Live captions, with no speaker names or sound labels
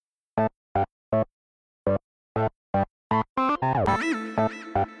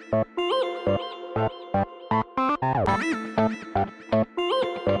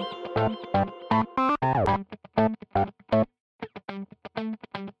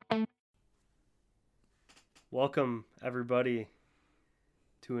Welcome, everybody,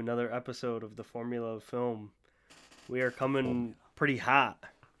 to another episode of the Formula of Film. We are coming pretty hot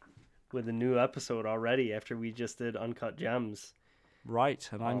with a new episode already after we just did Uncut Gems. Right,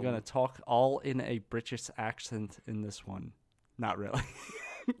 and I'm going to talk all in a British accent in this one. Not really.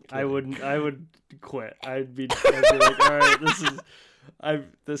 I would quit. I'd be like, all right,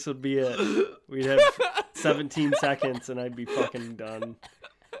 this would be it. We'd have 17 seconds and I'd be fucking done.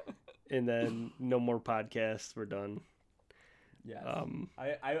 And then no more podcasts. We're done. Yeah.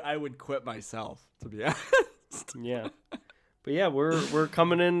 I would quit myself, to be honest. Yeah. But yeah, we're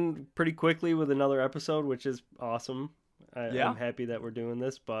coming in pretty quickly with another episode, which is awesome. I'm happy that we're doing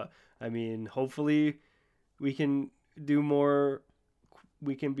this, but I mean, hopefully we can do more.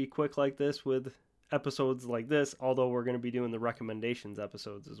 We can be quick like this with episodes like this, although we're going to be doing the recommendations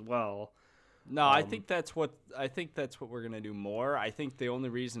episodes as well. No, I think that's what we're going to do more. I think the only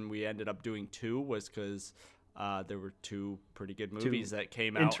reason we ended up doing two was because there were two pretty good movies that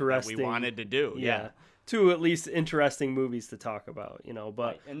came out that we wanted to do. Yeah. Two at least interesting movies to talk about, but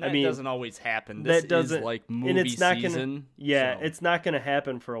right. And that doesn't always happen. This is like movie season. It's not going to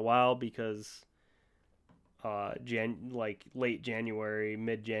happen for a while because late January,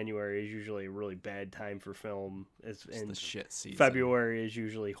 mid-January is usually a really bad time for film. It's the shit season. February is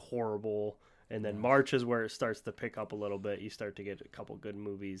usually horrible, and then March is where it starts to pick up a little bit. You start to get a couple good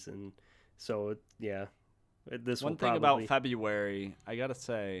movies, and so One thing about February, I gotta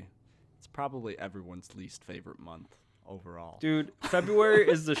say, it's probably everyone's least favorite month overall. Dude, February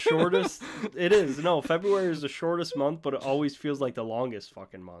is the shortest. It is. No, February is the shortest month, but it always feels like the longest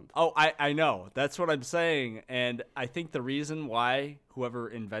fucking month. Oh, I know. That's what I'm saying. And I think the reason why whoever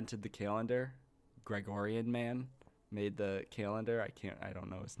invented the calendar, Gregorian man, made the calendar, I don't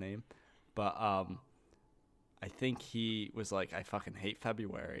know his name, but I think he was like, I fucking hate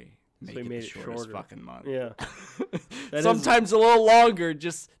February. Make it the shortest fucking month. Yeah. Sometimes a little longer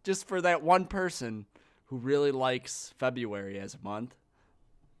just for that one person who really likes February as a month,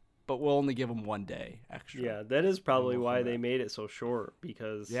 but we'll only give him one day extra. Yeah, that is probably why they made it so short,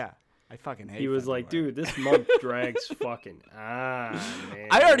 because I fucking hate he was February. Like, dude, this month drags fucking on, man.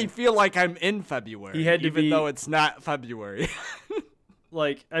 I already feel like I'm in February, even though it's not February.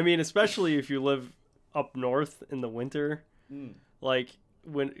 Like, I mean, especially if you live up north in the winter,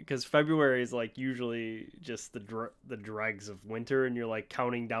 because February is like usually just the dregs of winter, and you're like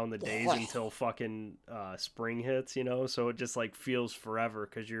counting down the days until fucking spring hits, so it just like feels forever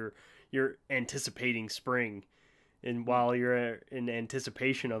because you're anticipating spring, and while you're in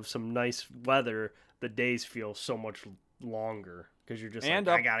anticipation of some nice weather, the days feel so much longer because you're just I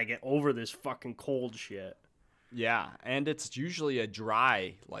gotta get over this fucking cold shit. Yeah, and it's usually a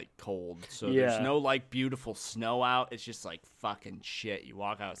dry, cold. So there's no, beautiful snow out. It's just, fucking shit. You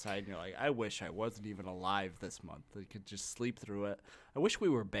walk outside and you're like, I wish I wasn't even alive this month. I could just sleep through it. I wish we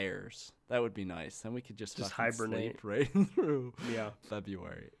were bears. That would be nice. Then we could just hibernate sleep right through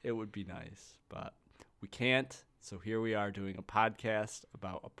February. It would be nice, but we can't. So here we are doing a podcast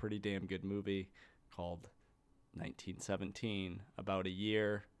about a pretty damn good movie called 1917, about a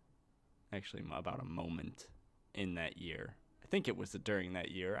year, actually about a moment in that year. I think it was during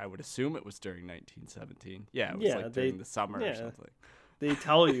that year. I would assume it was during 1917. Yeah, it was during the summer or something. They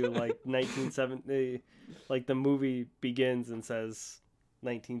tell you 1970, the movie begins and says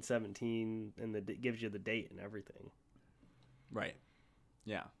 1917, and it gives you the date and everything. Right.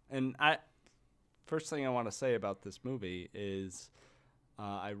 Yeah. And first thing I want to say about this movie is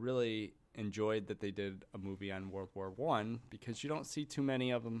I really enjoyed that they did a movie on World War I, because you don't see too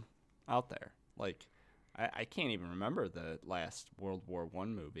many of them out there. I can't even remember the last World War I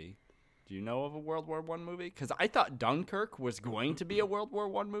movie. Do you know of a World War I movie? Because I thought Dunkirk was going to be a World War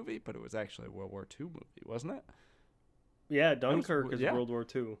I movie, but it was actually a World War II movie, wasn't it? Yeah, Dunkirk is World War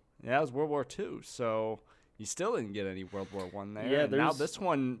II. Yeah, it was World War II, so you still didn't get any World War I there. Yeah, and now this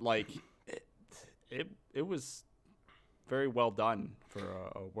one, it was very well done for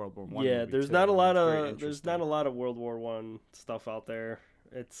a World War I movie. There's not a lot of World War I stuff out there.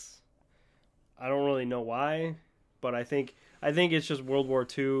 I don't really know why, but I think it's just World War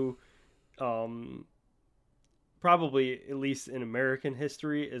II, probably at least in American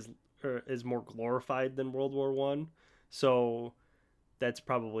history is more glorified than World War I. So that's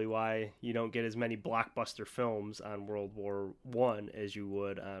probably why you don't get as many blockbuster films on World War I as you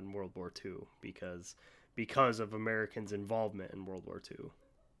would on World War II, because of Americans' involvement in World War II.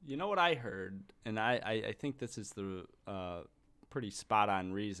 You know what I heard, and I think this is the pretty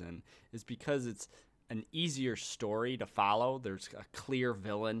spot-on reason, is because it's an easier story to follow. There's a clear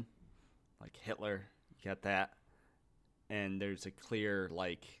villain, like Hitler, you get that, and there's a clear,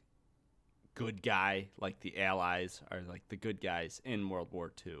 good guy, like the Allies are like the good guys in World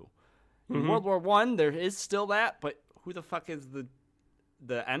War II. In Mm-hmm. World War One, there is still that, but who the fuck is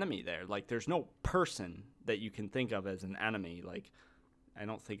the enemy there? Like, there's no person that you can think of as an enemy. Like, I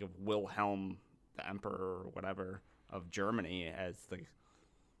don't think of Wilhelm, the Emperor or whatever of Germany as the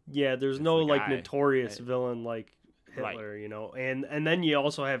Yeah, there's as no the like guy. notorious villain like Hitler, you know, and then you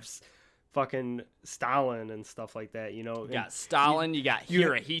also have fucking Stalin and stuff like that, you know. You got Stalin, you got you-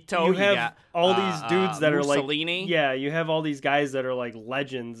 Hirohito, you have got all these dudes that Mussolini. are like, yeah, you have all these guys that are like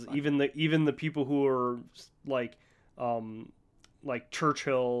legends. Even the people who are like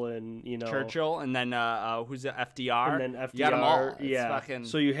Churchill and Churchill, and then who's it, FDR? and then FDR, You got them all. It's yeah. fucking...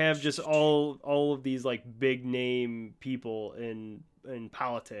 So you have just all of these like big name people in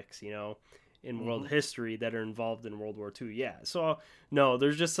politics, you know, in world history that are involved in World War II. Yeah. So no,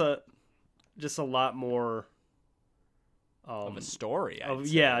 there's just a lot more of a story. I'd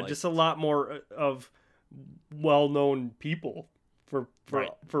say. Yeah, like, just a lot more of well-known people for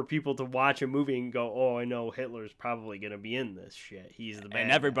people to watch a movie and go, oh, I know Hitler's probably gonna be in this shit. He's the bad and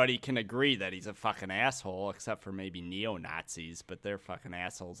guy. everybody can agree that he's a fucking asshole, except for maybe neo-Nazis, but they're fucking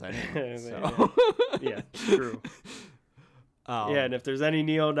assholes anyway. So. Yeah, true. Yeah, and if there's any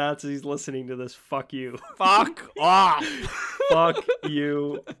neo-Nazis listening to this, fuck you. Fuck off. Fuck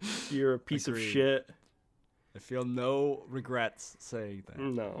you. You're a piece Agreed. of shit. I feel no regrets saying that.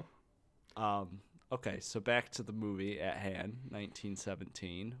 No. Okay, so back to the movie at hand,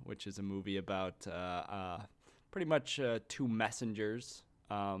 1917, which is a movie about pretty much two messengers.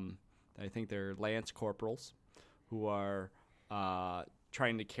 I think they're lance corporals who are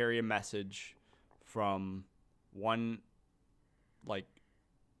trying to carry a message from one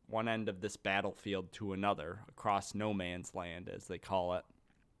end of this battlefield to another, across no man's land, as they call it,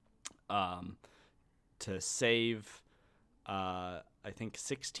 to save, I think,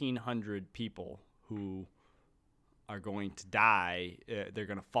 1,600 people who are going to die. They're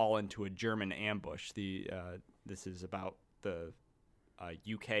going to fall into a German ambush. This is about the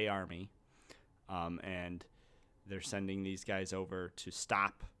UK army, and they're sending these guys over to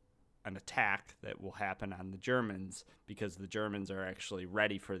stop an attack that will happen on the Germans, because the Germans are actually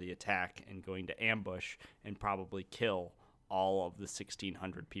ready for the attack and going to ambush and probably kill all of the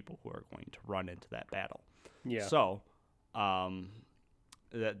 1,600 people who are going to run into that battle. Yeah. So,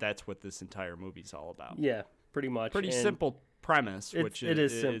 that's what this entire movie's all about. Yeah, pretty much. Pretty simple premise, which it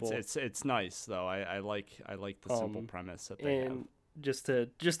is simple. It's nice though. I like the simple premise that they have. And just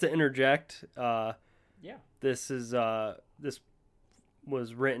to interject, Yeah. this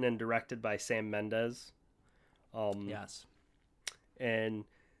was written and directed by Sam Mendes. Yes. And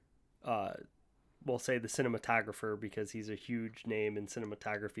we'll say the cinematographer, because he's a huge name in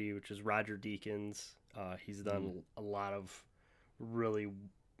cinematography, which is Roger Deakins. He's done a lot of really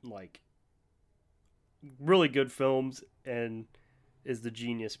good films and is the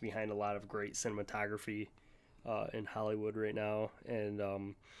genius behind a lot of great cinematography in Hollywood right now. And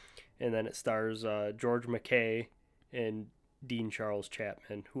then it stars George McKay and Dean Charles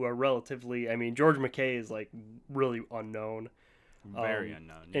Chapman, who are relatively, I mean, George McKay is like really unknown. Very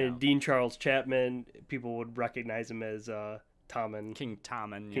unknown. Yeah. And Dean Charles Chapman, people would recognize him as King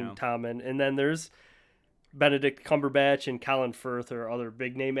Tommen. Tommen. And then there's Benedict Cumberbatch and Colin Firth are other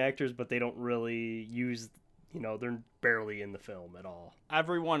big name actors, but they don't really use, they're barely in the film at all.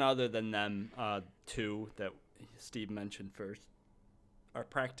 Everyone other than them two that Steve mentioned first are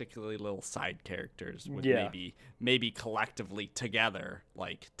practically little side characters with maybe collectively together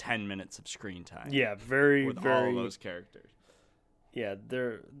like 10 minutes of screen time. Yeah, very with very all of those characters. Yeah,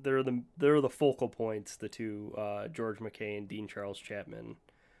 they're the focal points. The two George McKay and Dean Charles Chapman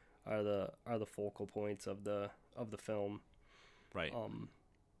are the focal points of the film. Right.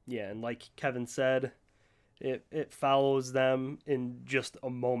 Yeah, and like Kevin said, it follows them in just a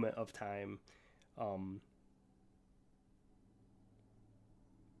moment of time.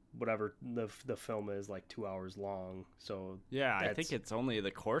 Whatever the film is, like 2 hours long. So yeah, I think it's only the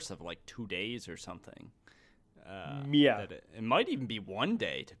course of like 2 days or something. Yeah, it might even be 1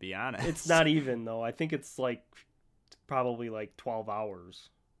 day, to be honest. It's not even though. I think it's like probably like 12 hours.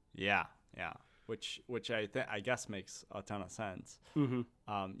 Yeah. Which I guess makes a ton of sense.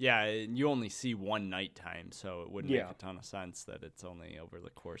 Mm-hmm. Yeah, you only see one nighttime, so it wouldn't Yeah. make a ton of sense that it's only over the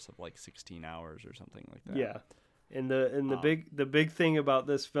course of like 16 hours or something like that. Yeah. And the big thing about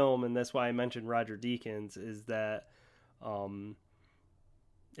this film, and that's why I mentioned Roger Deakins, is that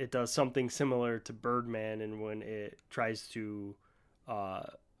it does something similar to Birdman, and when it tries to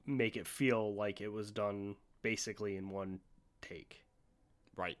make it feel like it was done basically in one take.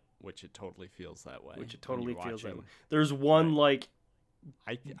 Right, which it totally feels that way. There's one like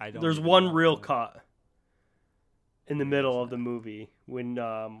I don't. There's even one know. real cut in the What middle is of the movie when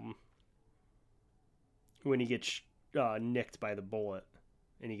he gets nicked by the bullet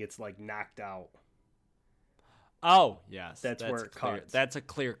and he gets like knocked out. Oh yes, That's where it clear. cuts. That's a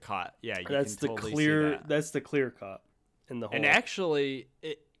clear cut. Yeah, you That's can the totally clear. see that. That's the clear cut in the whole. And actually,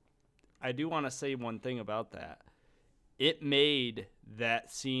 I do want to say one thing about that. It made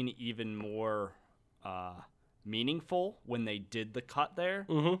that scene even more meaningful when they did the cut there,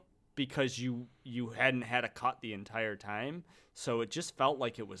 because you hadn't had a cut the entire time, so it just felt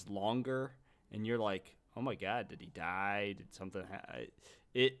like it was longer, and you're like, oh my god, did he die? Did something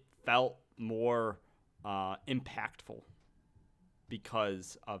it felt more impactful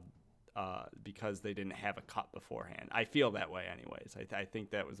because they didn't have a cut beforehand. I feel that way anyways. I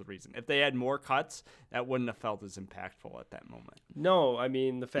think that was the reason. If they had more cuts, that wouldn't have felt as impactful at that moment. No, I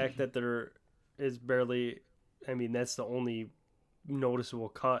mean, the fact that there is barely, I mean, that's the only noticeable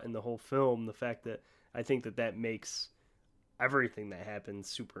cut in the whole film. The fact that I think that makes everything that happens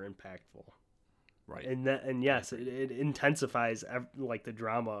super impactful. Right. And yes, it intensifies like the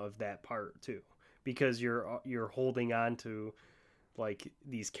drama of that part too, because you're holding on to like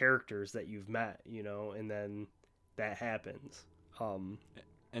these characters that you've met, and then that happens.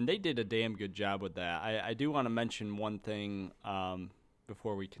 And they did a damn good job with that. I do want to mention one thing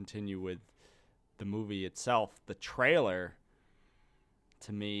before we continue with the movie itself. The trailer,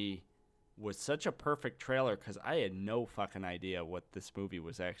 to me, was such a perfect trailer because I had no fucking idea what this movie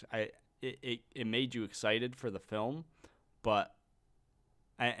was actually. It made you excited for the film, but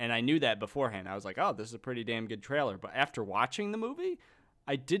and I knew that beforehand. I was like, oh, this is a pretty damn good trailer. But after watching the movie,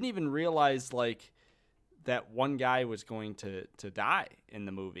 I didn't even realize like that one guy was going to die in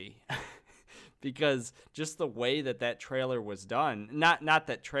the movie. Because just the way that trailer was done, not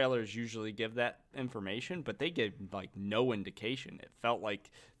that trailers usually give that information, but they gave like no indication. It felt like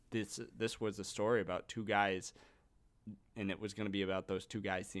this was a story about two guys, and it was going to be about those two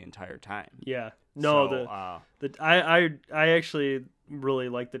guys the entire time. Yeah. No, so, I actually really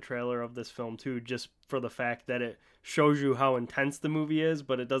like the trailer of this film too, just for the fact that it shows you how intense the movie is,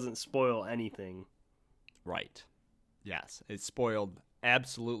 but it doesn't spoil anything. Right. Yes, it spoiled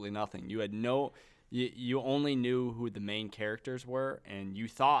absolutely nothing. You had you only knew who the main characters were, and you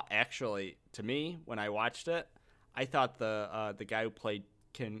thought, actually, to me, when I watched it, I thought the guy who played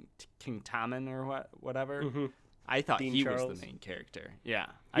King Tommen or whatever, I thought Dean he Charles. was the main character. Yeah.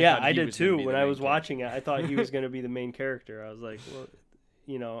 I did too. When I was watching it, I thought he was going to be the main character. I was like, well,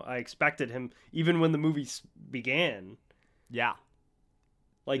 I expected him even when the movie began. Yeah.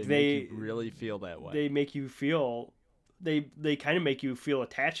 Like they make you really feel that way. They make you feel they kind of make you feel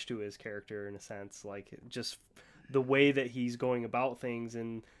attached to his character in a sense, like just the way that he's going about things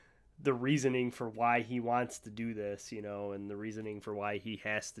and the reasoning for why he wants to do this, and the reasoning for why he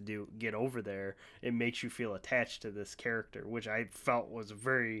has to get over there. It makes you feel attached to this character, which I felt was a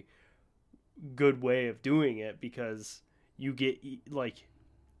very good way of doing it, because you get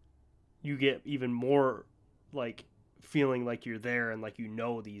even more like feeling like you're there and like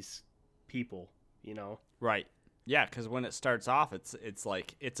these people, Right. Yeah, because when it starts off, it's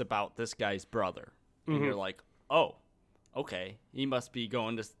like it's about this guy's brother, and you're like, oh, okay, it must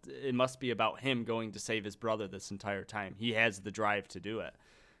be about him going to save his brother this entire time. He has the drive to do it.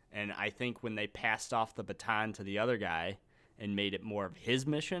 And I think when they passed off the baton to the other guy and made it more of his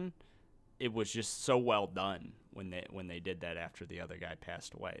mission, it was just so well done when they did that after the other guy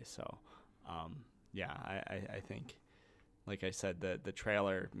passed away. So, yeah, I think, like I said, the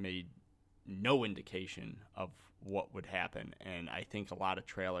trailer made no indication of what would happen, and I think a lot of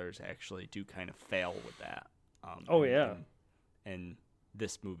trailers actually do kind of fail with that. And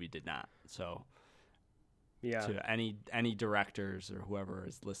this movie did not. So, yeah. To any directors or whoever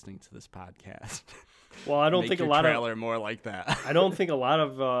is listening to this podcast, well, I don't think a lot trailer more like that. I don't think a lot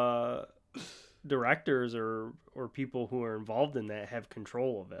of directors or people who are involved in that have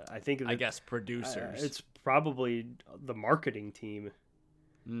control of it. I guess producers. It's probably the marketing team.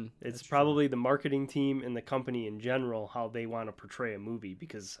 It's probably the marketing team and the company in general, how they want to portray a movie,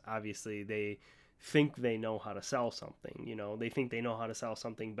 because obviously they think they know how to sell something. They think they know how to sell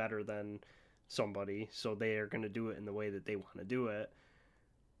something better than somebody, so they are going to do it in the way that they want to do it.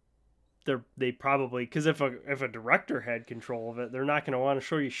 They probably, because if a director had control of it, they're not going to want to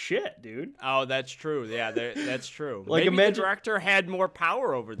show you shit, dude. Oh, that's true. Yeah, that's true. Like, maybe the director had more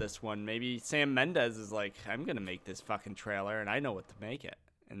power over this one. Maybe Sam Mendes is like, I'm going to make this fucking trailer, and I know what to make it.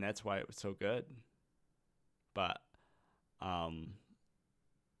 And that's why it was so good. But,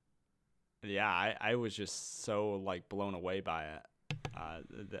 yeah, I was just so, like, blown away by it,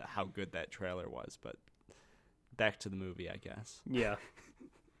 how good that trailer was. But back to the movie, I guess. Yeah.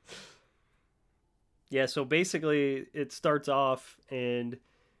 Yeah, so basically it starts off and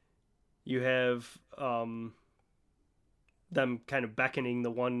you have them kind of beckoning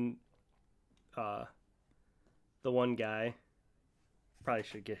the one guy. Probably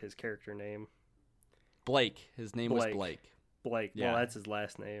should get his character name. Blake. His name was Blake. Blake. Yeah. Well, that's his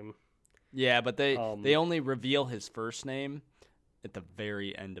last name. Yeah, but they only reveal his first name at the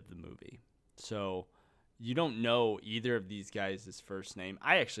very end of the movie. So you don't know either of these guys' first name.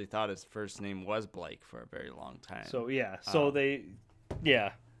 I actually thought his first name was Blake for a very long time. So So they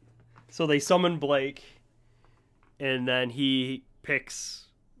summon Blake, and then he picks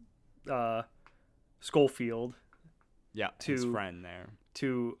Schofield. Yeah, his friend there.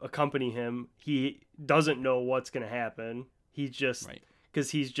 To accompany him. He doesn't know what's going to happen. He's just... Right. Because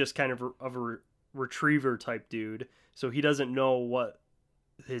he's just kind of a retriever type dude. So he doesn't know what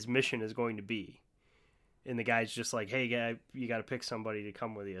his mission is going to be. And the guy's just like, hey, guy, you got to pick somebody to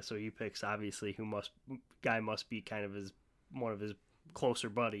come with you. So he picks, obviously, guy must be kind of one of his closer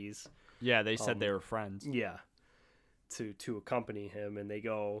buddies. Yeah, they said they were friends. Yeah, to accompany him. And they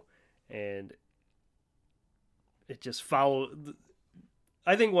go, and it just follows.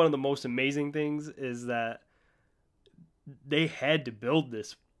 I think one of the most amazing things is that they had to build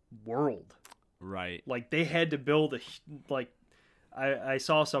this world. Right. Like, they had to build I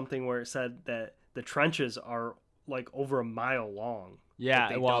saw something where it said that the trenches are like over a mile long.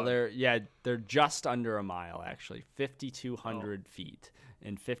 Yeah, well, they're just under a mile, actually. 5,200 feet.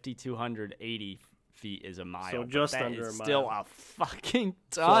 And 5,280 feet is a mile. So just under a mile. Still a fucking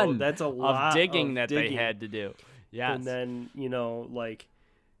ton that's a lot of digging that they had to do. Yes. And then,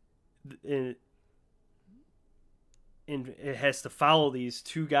 and it has to follow these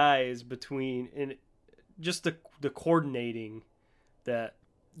two guys between, and just the coordinating that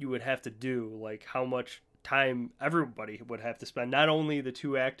you would have to do, like how much time everybody would have to spend, not only the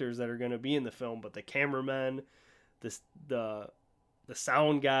two actors that are going to be in the film, but the cameramen, the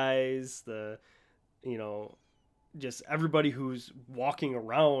sound guys, just everybody who's walking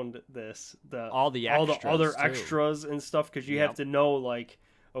around this, all the other extras and stuff, because you have to know, like,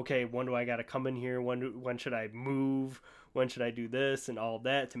 okay, when do I got to come in here? When should I move? When should I do this and all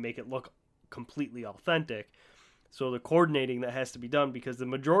that to make it look completely authentic? So the coordinating that has to be done, because the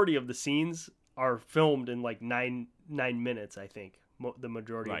majority of the scenes are filmed in like nine minutes, I think. The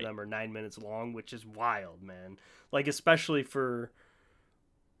majority of them are 9 minutes long, which is wild, man. Like, especially for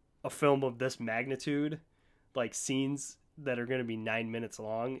a film of this magnitude, like scenes that are going to be 9 minutes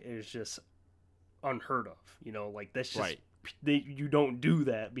long is just unheard of. Like, that's just... you don't do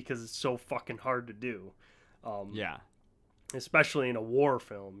that because it's so fucking hard to do. Especially in a war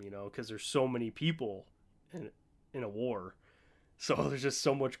film, because there's so many people in a war. So there's just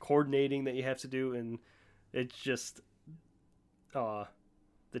so much coordinating that you have to do, and it's just the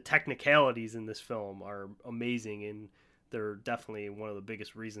technicalities in this film are amazing, and they're definitely one of the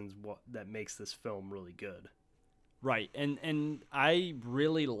biggest reasons that makes this film really good. Right, and I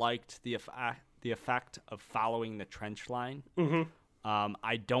really liked the effect of following the trench line. Mm-hmm.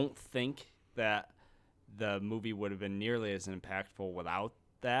 I don't think that the movie would have been nearly as impactful without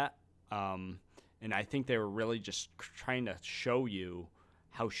that. And I think they were really just trying to show you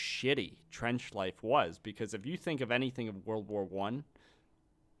how shitty trench life was. Because if you think of anything of World War I,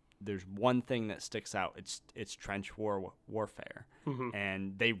 there's one thing that sticks out. It's trench warfare. Mm-hmm.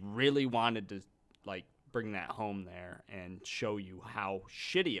 And they really wanted to, like, bring that home there and show you how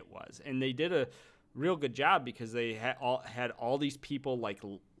shitty it was. And they did a real good job, because they had all these people, like,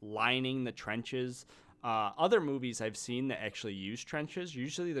 lining the trenches. Other movies I've seen that actually use trenches,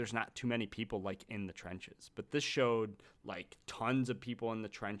 usually there's not too many people, like, in the trenches. But this showed, like, tons of people in the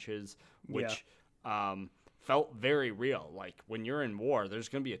trenches, which felt very real. Like, when you're in war, there's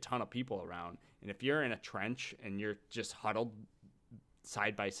going to be a ton of people around. And if you're in a trench and you're just huddled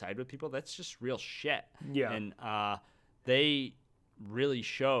side by side with people, that's just real shit. Yeah. And they really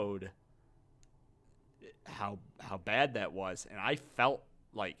showed how bad that was. And I felt,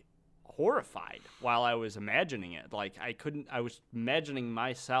 like, horrified while I was imagining it. Like, I was imagining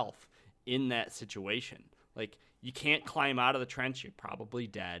myself in that situation. Like, you can't climb out of the trench, you're probably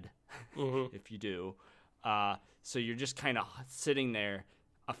dead. Mm-hmm. If you do. So you're just kind of sitting there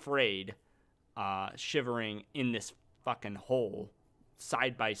afraid, shivering in this fucking hole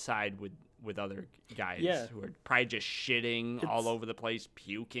side by side with other guys who are probably just shitting all over the place,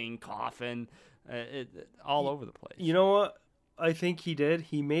 puking, coughing, all over the place. You know what I think he did?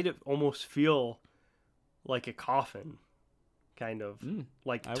 He made it almost feel like a coffin, kind of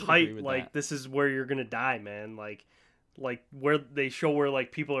like tight. Like, this is where you're gonna die, man. Like, like where they show where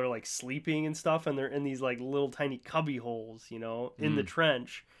like people are like sleeping and stuff, and they're in these like little tiny cubby holes, you know, in the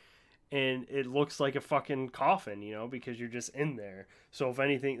trench, and it looks like a fucking coffin, you know, because you're just in there. So if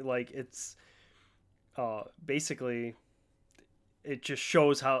anything, like it's basically it just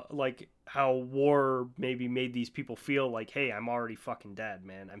shows how war maybe made these people feel like, hey, I'm already fucking dead,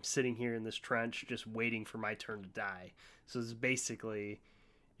 man. I'm sitting here in this trench just waiting for my turn to die. So it's basically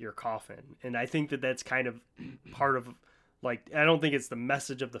your coffin. And I think that that's kind of part of, like, I don't think it's the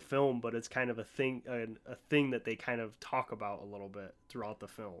message of the film, but it's kind of a thing that they kind of talk about a little bit throughout the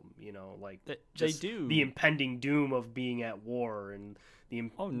film, you know, like they do the impending doom of being at war, and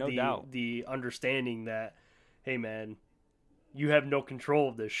the understanding that, hey man, you have no control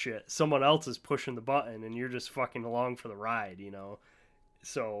of this shit. Someone else is pushing the button and you're just fucking along for the ride, you know?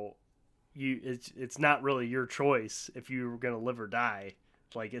 So it's not really your choice if you're going to live or die.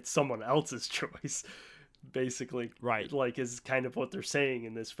 Like, it's someone else's choice, basically. Right. Like, is kind of what they're saying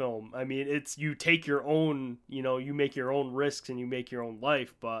in this film. I mean, it's, you take your own, you know, you make your own risks and you make your own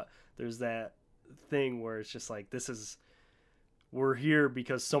life, but there's that thing where it's just like, we're here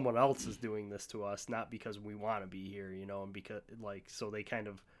because someone else is doing this to us, not because we want to be here, you know, and because, like, so they kind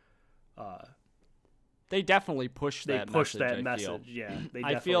of, they definitely push that message. Yeah.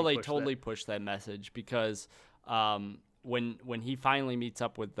 I feel they totally push that message because, when he finally meets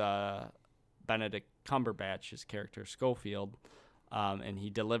up with, Benedict Cumberbatch's character, Schofield, and he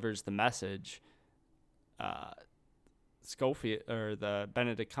delivers the message, Schofield, or the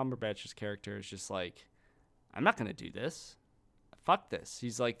Benedict Cumberbatch's character, is just like, I'm not going to do this. Fuck this.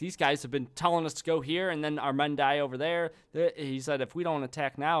 He's like, these guys have been telling us to go here, and then our men die over there. He said, if we don't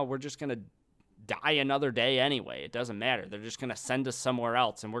attack now, we're just going to die another day anyway. It doesn't matter. They're just going to send us somewhere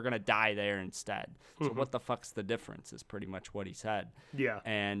else, and we're going to die there instead. So what the fuck's the difference is pretty much what he said. Yeah.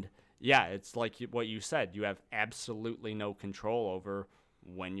 And, yeah, it's like what you said. You have absolutely no control over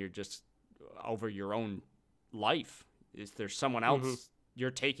when you're just over your own life. Is there someone else you're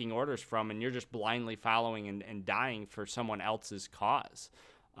taking orders from, and you're just blindly following and dying for someone else's cause.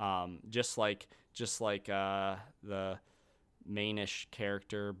 Just like the mainish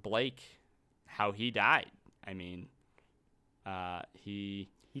character Blake, how he died. I mean, he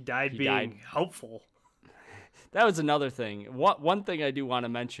died being helpful. That was another thing. One thing I do want to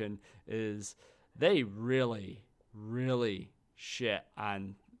mention is they really, really shit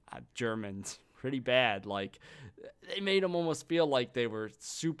on Germans pretty bad. Like, they made them almost feel like they were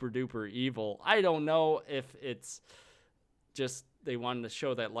super duper evil. I don't know if it's just they wanted to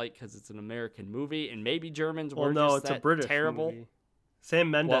show that light because it's an American movie, and maybe Germans were just that a British terrible. Movie.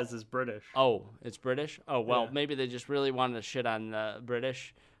 Sam Mendes is British. Oh, it's British? Oh, well, maybe they just really wanted to shit on the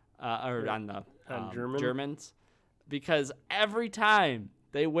British, or on the Germans. Because every time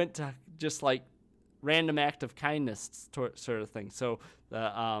they went to just like random act of kindness sort of thing. So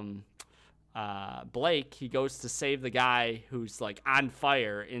the Blake, he goes to save the guy who's like on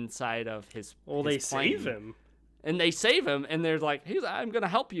fire inside of his they plane. save him. And they save him, and they're like, I'm going to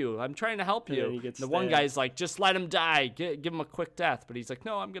help you. I'm trying to help you. The one guy's like, just let him die. Give him a quick death. But he's like,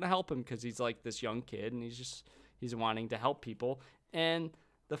 no, I'm going to help him because he's like this young kid, and he's wanting to help people. And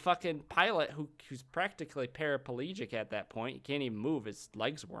the fucking pilot, who's practically paraplegic at that point, he can't even move. His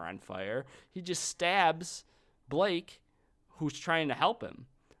legs were on fire. He just stabs Blake, who's trying to help him.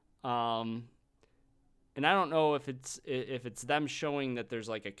 And I don't know if it's them showing that there's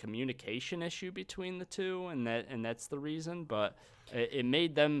like a communication issue between the two, and that's the reason. But it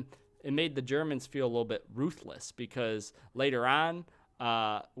made the Germans feel a little bit ruthless, because later on,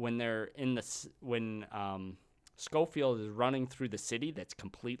 when Schofield is running through the city that's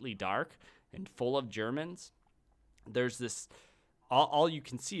completely dark and full of Germans, there's this all you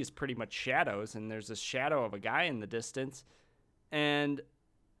can see is pretty much shadows, and there's this shadow of a guy in the distance, and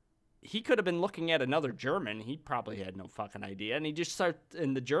he could have been looking at another German. He probably had no fucking idea. And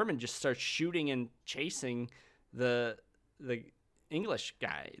the German just starts shooting and chasing the English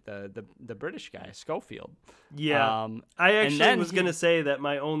guy, the British guy, Schofield. Yeah. I actually was going to say that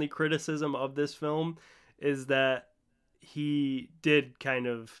my only criticism of this film is that he did kind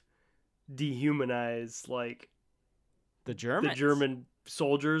of dehumanize, like, the German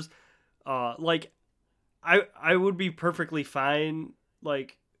soldiers. Like, I would be perfectly fine,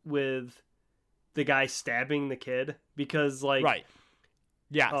 like, with the guy stabbing the kid, because, like, right,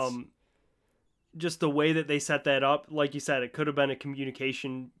 yes, just the way that they set that up, like you said, it could have been a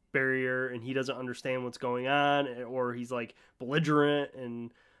communication barrier, and he doesn't understand what's going on, or he's like belligerent,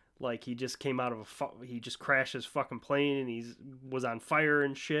 and like he just came out of he just crashed his fucking plane, and was on fire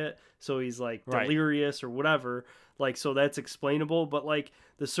and shit, so he's like delirious or whatever. Like, so that's explainable, but like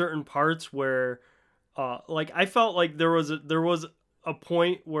the certain parts where Like I felt like there was a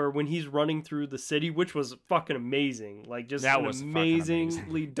point where when he's running through the city, which was fucking amazing, like just That an was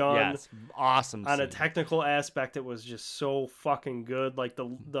amazingly done. Yes, awesome. On scene. a technical aspect, it was just so fucking good. Like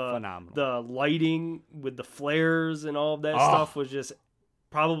the Phenomenal. the lighting with the flares and all of that stuff was just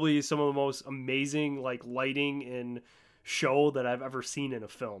probably some of the most amazing like lighting and show that I've ever seen in a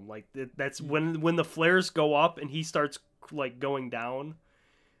film. Like that's when the flares go up and he starts like going down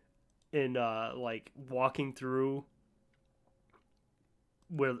and like walking through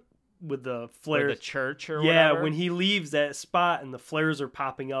with the flares, or the church or yeah, whatever. when he leaves that spot and the flares are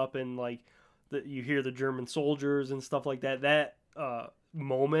popping up and like you hear the German soldiers and stuff like that. That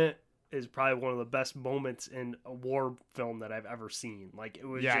moment is probably one of the best moments in a war film that I've ever seen. Like it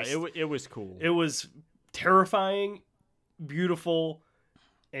was it was cool. It was terrifying, beautiful,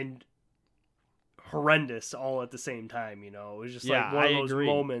 and horrendous all at the same time. You know, it was just like one of those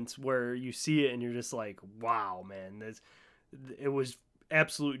moments where you see it and you're just like, wow, man, it was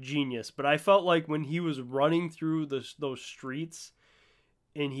absolute genius. But I felt like when he was running through those streets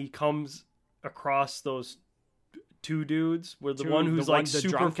and he comes across those two dudes, where the one who's like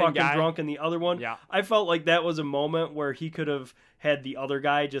super fucking drunk and the other one, yeah, I felt like that was a moment where he could have had the other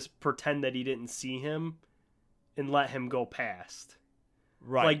guy just pretend that he didn't see him and let him go past.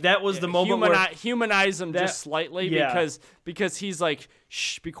 Right. Like that was the moment where humanize him just slightly, because he's like,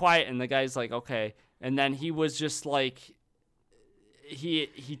 shh, be quiet, and the guy's like, okay, and then he was just like,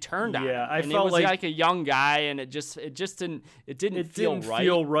 he turned on him. I and felt it was like a young guy, and it didn't feel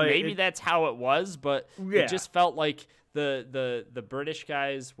right. Maybe that's how it was, but it just felt like the British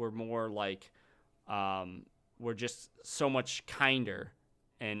guys were more like were just so much kinder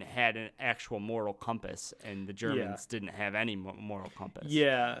and had an actual moral compass, and the Germans didn't have any moral compass.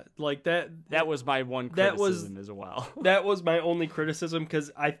 Yeah, like that. That was my one criticism as well. That was my only criticism,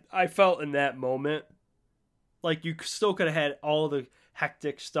 because I felt in that moment like you still could have had all the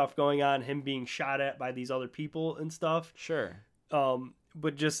hectic stuff going on, him being shot at by these other people and stuff. Sure.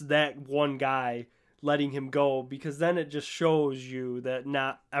 But just that one guy letting him go, because then it just shows you that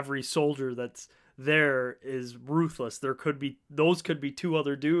not every soldier that's there is ruthless. Those could be two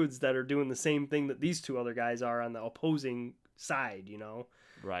other dudes that are doing the same thing that these two other guys are on the opposing side, you know?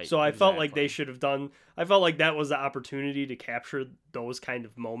 Right. So I felt like they should have I felt like that was the opportunity to capture those kind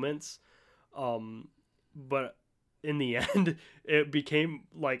of moments. But in the end, it became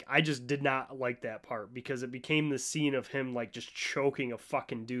like, I just did not like that part, because it became the scene of him like just choking a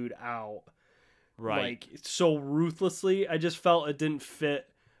fucking dude out. Right. Like so ruthlessly. I just felt it didn't fit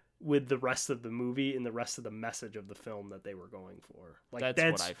with the rest of the movie and the rest of the message of the film that they were going for. Like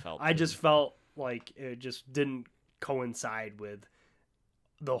that's what I felt. I just felt like it just didn't coincide with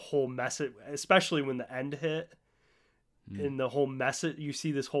the whole message, especially when the end hit. In the whole message, you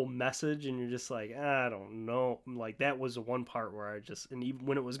see this whole message and you're just like, I don't know. Like that was the one part where and even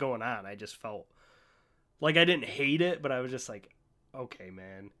when it was going on, I just felt like I didn't hate it, but I was just like, okay,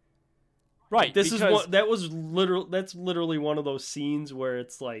 man. Right. That's literally one of those scenes where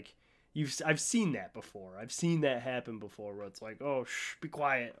it's like, I've seen that before. I've seen that happen before, where it's like, oh, shh, be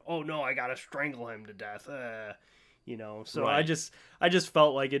quiet. Oh no, I gotta strangle him to death. You know, so right. I just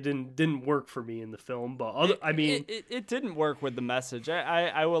felt like it didn't work for me in the film, but it didn't work with the message.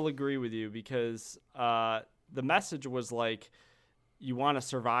 I will agree with you, because the message was like, you want to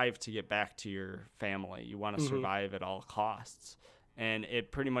survive to get back to your family. You want to survive at all costs, and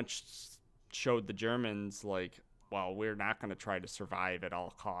it pretty much showed the Germans like, well, we're not going to try to survive at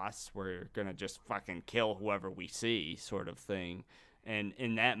all costs. We're going to just fucking kill whoever we see, sort of thing. And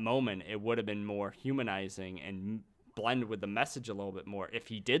in that moment, it would have been more humanizing and blend with the message a little bit more if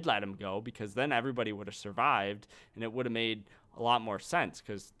he did let him go, because then everybody would have survived, and it would have made a lot more sense,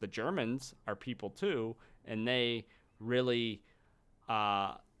 because the Germans are people too, and they really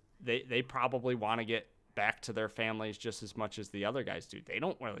they probably want to get back to their families just as much as the other guys do. They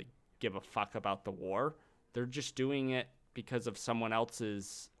don't really give a fuck about the war. They're just doing it because of someone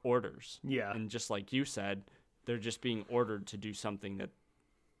else's orders. Yeah. And just like you said, they're just being ordered to do something that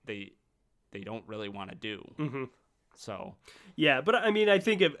they don't really want to do. Mm-hmm. So yeah, but I mean, I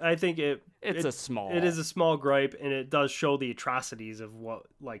think it is a small gripe, and it does show the atrocities of what,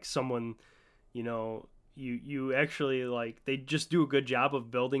 like, someone, you know, you actually, like, they just do a good job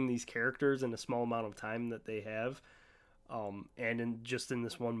of building these characters in a small amount of time that they have, and in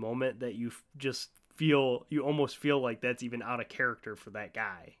this one moment that you almost feel like that's even out of character for that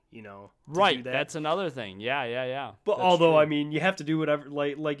guy, you know? Right. That's another thing. Yeah. But that's although, true. I mean, you have to do whatever,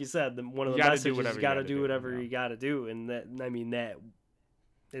 like you said, one of the messages, you got to do whatever yeah. you got to do. And that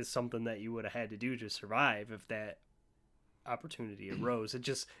is something that you would have had to do to survive if that opportunity arose. It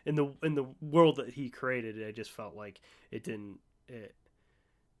just in the world that he created, I just felt like it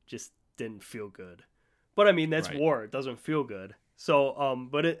just didn't feel good. But I mean, that's Right. war. It doesn't feel good. So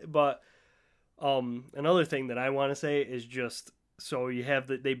another thing that I want to say is just, so you have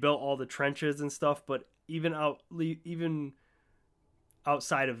they built all the trenches and stuff, but even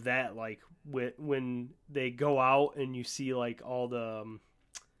outside of that, like when they go out and you see like all the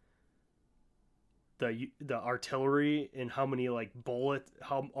artillery and how many like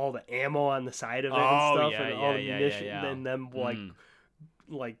how all the ammo on the side of it and stuff, and all the munitions, and them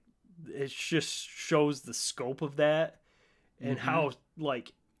like it just shows the scope of that, and how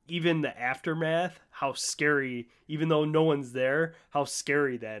like even the aftermath, how scary, even though no one's there, how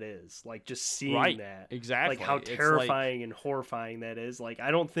scary that is. Like just seeing that, exactly, like how terrifying and horrifying that is. Like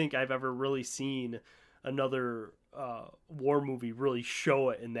I don't think I've ever really seen another war movie really show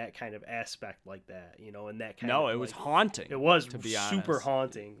it in that kind of aspect like that, you know, and that kind of, it was haunting. It was to be super honest.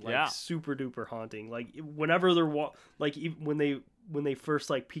 haunting, like super duper haunting. Like whenever they're like when they first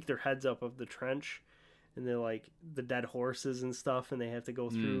like peek their heads up of the trench, and they're like the dead horses and stuff, and they have to go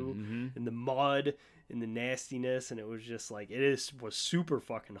through in the mud and the nastiness, and it was just like was super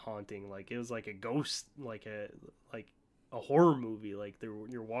fucking haunting. Like it was like a ghost, like a horror movie. Like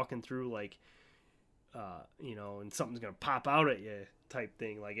you're walking through like you know, and something's gonna pop out at you type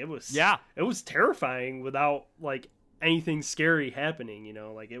thing. Like it was terrifying without like anything scary happening, you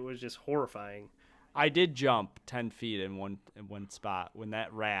know. Like it was just horrifying. I did jump 10 feet in one spot when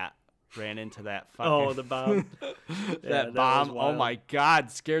that rat ran into that fucking... Oh, the bomb. that bomb, oh my God,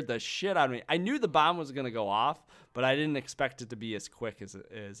 scared the shit out of me. I knew the bomb was going to go off, but I didn't expect it to be as quick as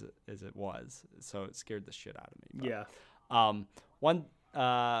it was. So it scared the shit out of me.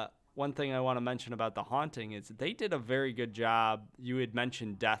 But, one thing I want to mention about The Haunting is they did a very good job. You had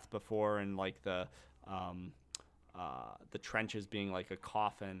mentioned death before, and like the trenches being like a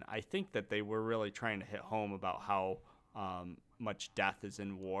coffin. I think that they were really trying to hit home about how much death is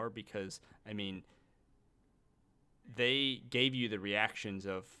in war, because I mean, they gave you the reactions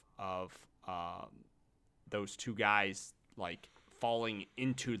of those two guys like falling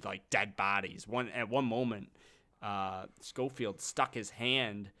into like dead bodies. At one moment, Schofield stuck his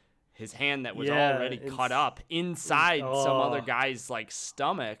hand that was already cut up inside some other guy's like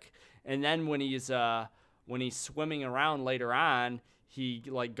stomach, and then when he's swimming around later on, he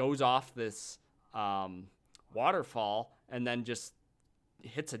like goes off this waterfall and then just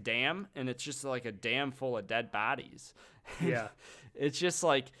hits a dam, and it's just like a dam full of dead bodies. Yeah. It's just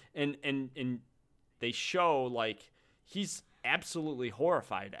like, and they show like he's absolutely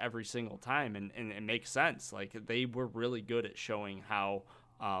horrified every single time, and it makes sense. Like they were really good at showing how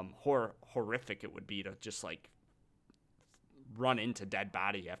horrific it would be to just like run into dead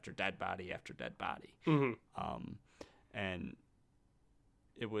body after dead body after dead body. And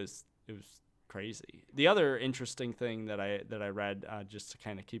it was crazy. The other interesting thing that I read, just to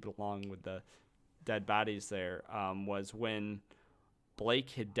kind of keep it along with the dead bodies there, was when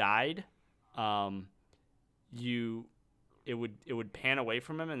Blake had died, it would pan away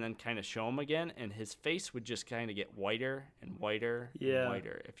from him and then kind of show him again, and his face would just kind of get whiter and whiter and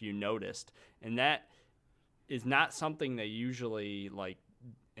whiter, if you noticed. And that is not something they usually, like,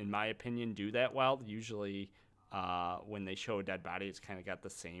 in my opinion, do that well. Usually when they show a dead body, it's kind of got the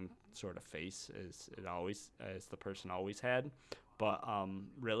same sort of face as the person always had. But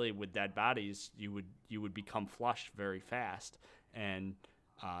really, with dead bodies, you would become flushed very fast, and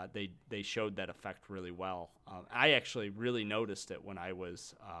they showed that effect really well. I actually really noticed it when I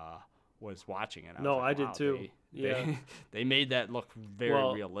was watching it. I did too. They made that look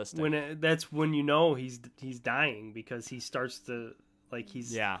very realistic. That's when you know he's dying, because he starts to like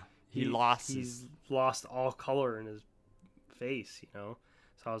he's lost all color in his face, you know.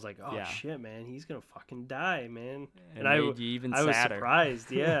 So I was like, oh shit, man, he's gonna fucking die, man. And I was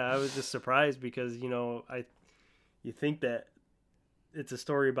surprised. I was just surprised because, you know, you think that it's a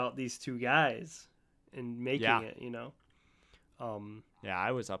story about these two guys and making it, you know.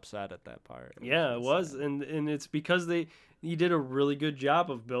 I was upset at that part. It was, and it's because he did a really good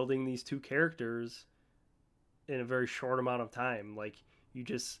job of building these two characters in a very short amount of time. Like he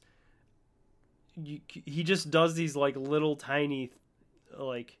just does these like little tiny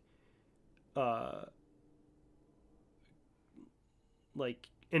like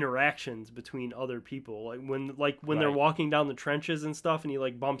interactions between other people, like when they're walking down the trenches and stuff, and he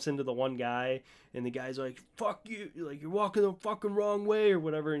like bumps into the one guy, and the guy's like, fuck you, like, you're walking the fucking wrong way or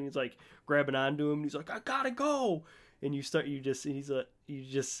whatever, and he's like grabbing onto him, and he's like, I gotta go, and you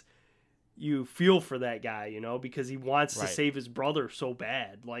feel for that guy, you know, because he wants to save his brother so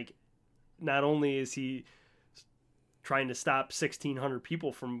bad. Like, not only is he trying to stop 1,600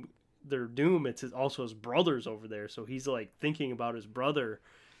 people from their doom. It's also his brother's over there, so he's like thinking about his brother.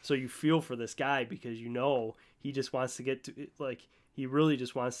 So you feel for this guy because he just wants to get to, like, he really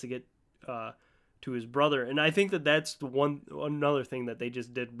just wants to get to his brother. And I think that's another thing that they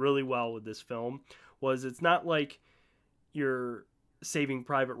just did really well with this film was it's not like you're Saving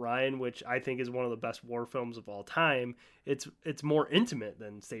Private Ryan, which I think is one of the best war films of all time. It's more intimate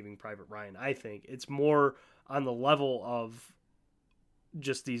than Saving Private Ryan. I think it's more on the level of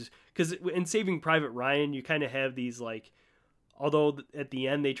just these, because in Saving Private Ryan you kind of have these, like, although at the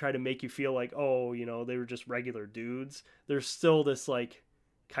end they try to make you feel like, oh, they were just regular dudes, there's still this like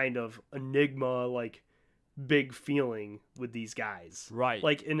kind of enigma, like big feeling with these guys, right?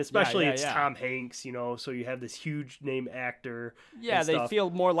 Like, and especially it's Tom Hanks, so you have this huge name actor. Yeah, they feel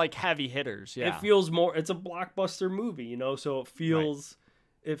more like heavy hitters. Yeah, it feels more, it's a blockbuster movie, so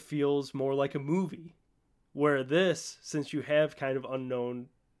it feels more like a movie. Where this, since you have kind of unknown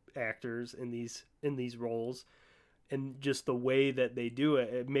actors in these roles, and just the way that they do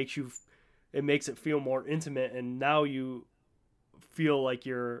it, it makes it feel more intimate, and now you feel like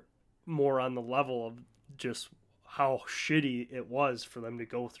you're more on the level of just how shitty it was for them to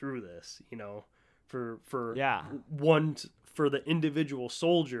go through this, for the individual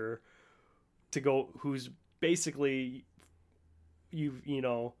soldier to go, who's basically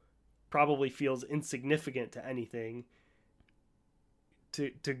probably feels insignificant to anything,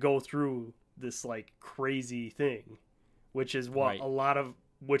 to go through this like crazy thing, which is what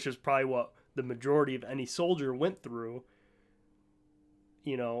which is probably what the majority of any soldier went through,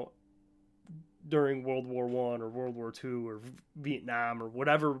 during World War I or World War II or Vietnam or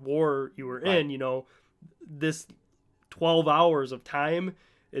whatever war you were in. This 12 hours of time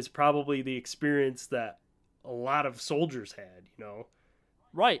is probably the experience that a lot of soldiers had,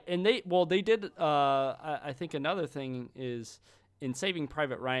 Right, and they did. I think another thing is in Saving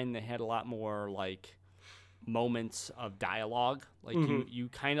Private Ryan, they had a lot more like moments of dialogue. Like you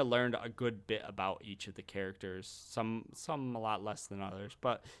kind of learned a good bit about each of the characters. Some a lot less than others,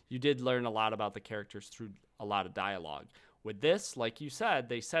 but you did learn a lot about the characters through a lot of dialogue. With this, like you said,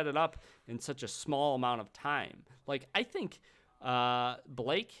 they set it up in such a small amount of time. Like I think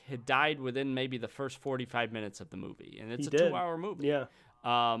Blake had died within maybe the first 45 minutes of the movie, and it's a 2-hour movie. Yeah.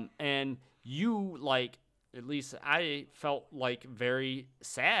 And you, like, at least I felt like very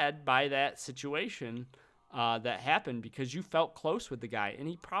sad by that situation that happened, because you felt close with the guy, and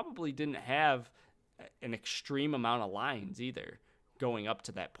he probably didn't have an extreme amount of lines either going up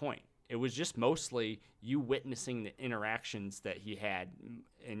to that point. It was just mostly you witnessing the interactions that he had,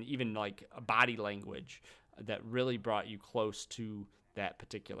 and even like a body language that really brought you close to that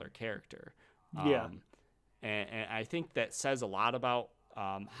particular character. And I think that says a lot about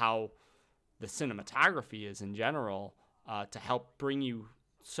how the cinematography is in general, to help bring you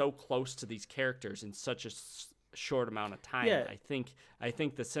so close to these characters in such a short amount of time. Yeah. I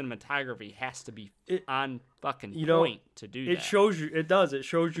think the cinematography has to be on fucking point to do that. It shows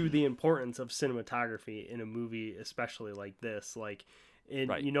you the importance of cinematography in a movie, especially like this. Like,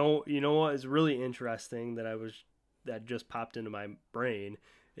 Right. you know what is really interesting that just popped into my brain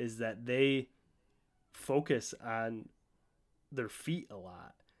is that they focus on their feet a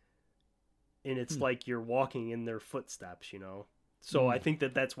lot, and it's like you're walking in their footsteps, So I think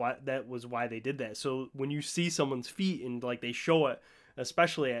that was why they did that. So when you see someone's feet and like they show it,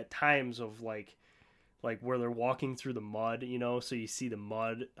 especially at times of like where they're walking through the mud, so you see the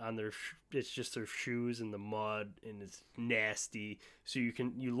mud on it's just their shoes in the mud, and it's nasty. So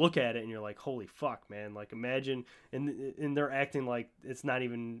you look at it and you're like, holy fuck, man. Like, imagine, and they're acting like it's not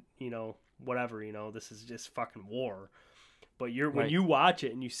even, whatever, this is just fucking war. But when you watch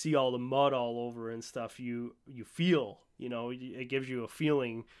it and you see all the mud all over and stuff, you feel, it gives you a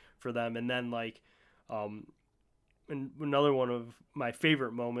feeling for them. And then like, and another one of my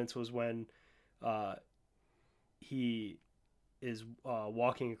favorite moments was when he is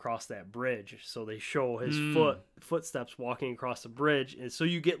walking across that bridge. So they show his footsteps walking across the bridge, and so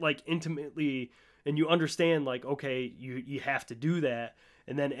you get like intimately, and you understand like, okay, you have to do that.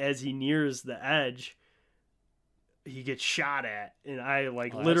 And then as he nears the edge, he gets shot at, and I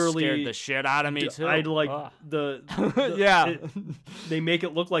like literally scared the shit out of me too. I'd like yeah. They make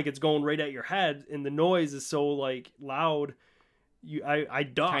it look like it's going right at your head, and the noise is so like loud. I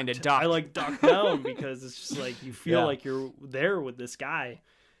ducked. Kind of ducked. I like ducked down because it's just like you feel like you're there with this guy,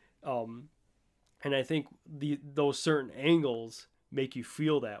 and I think those certain angles make you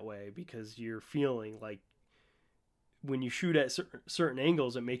feel that way because you're feeling like. When you shoot at certain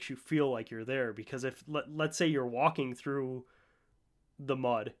angles, it makes you feel like you're there, because if let's say you're walking through the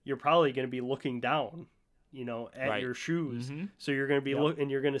mud, you're probably going to be looking down, at your shoes. Mm-hmm. So you're going to be and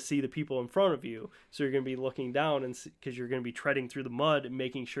you're going to see the people in front of you. So you're going to be looking down, and because you're going to be treading through the mud and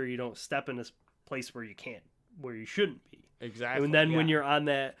making sure you don't step in this place where you shouldn't be. Exactly. And then when you're on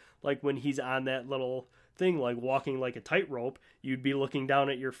that, like when he's on that little thing, like walking like a tightrope, you'd be looking down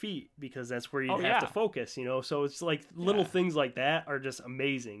at your feet because that's where you'd have to focus, So it's like little things like that are just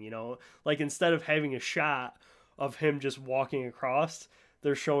amazing, Like instead of having a shot of him just walking across,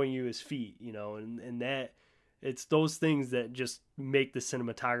 they're showing you his feet, and that it's those things that just make the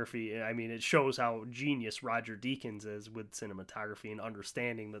cinematography. I mean, it shows how genius Roger Deakins is with cinematography and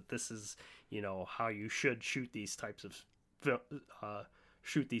understanding that this is, how you should shoot these types of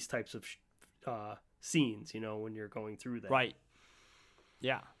scenes, when you're going through that. Right.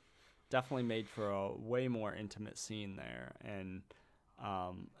 Yeah. Definitely made for a way more intimate scene there, and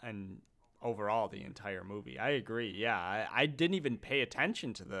overall the entire movie. I agree. Yeah, I didn't even pay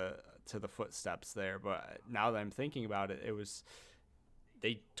attention to the footsteps there, but now that I'm thinking about it,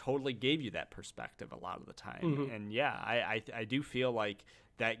 they totally gave you that perspective a lot of the time. Mm-hmm. And yeah, I do feel like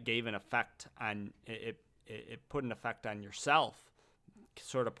that gave an effect on it. It put an effect on yourself,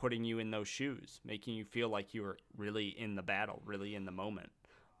 sort of putting you in those shoes, making you feel like you were really in the battle, really in the moment.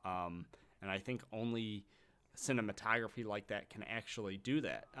 And I think only cinematography like that can actually do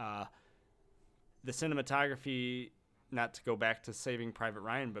that. The cinematography, not to go back to Saving Private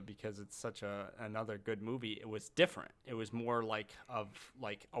Ryan, but because it's such another good movie, it was different. It was more like a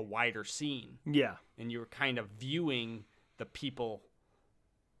wider scene. Yeah. And you were kind of viewing the people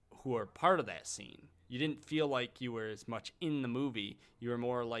who are part of that scene. You didn't feel like you were as much in the movie. You were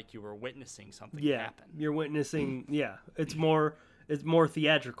more like you were witnessing something happen. You're witnessing. Yeah, it's more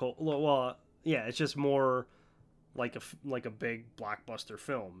theatrical. Well, yeah, it's just more like a big blockbuster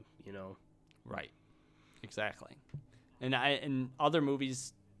film, Right. Exactly. And other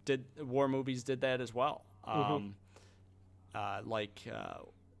movies war movies did that as well. Like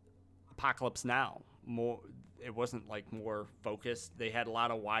Apocalypse Now. It wasn't like more focused. They had a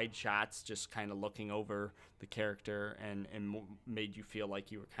lot of wide shots, just kind of looking over the character and made you feel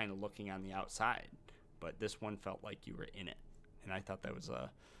like you were kind of looking on the outside. But this one felt like you were in it, and I thought that was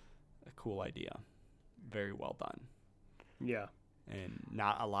a cool idea. Very well done. Yeah. And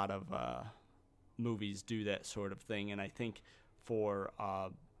not a lot of movies do that sort of thing, and I think for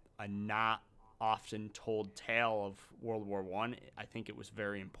a not often told tale of World War I think it was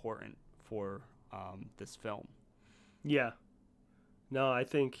very important for this film. Yeah. No, I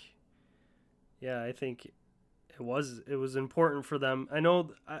think it was important for them. I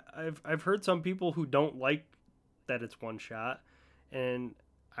know I've heard some people who don't like that it's one shot, and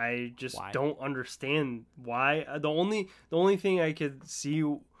I just don't understand why. The only thing I could see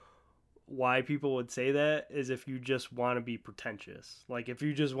why people would say that is if you just want to be pretentious. Like if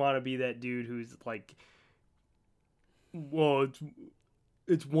you just want to be that dude who's like, well,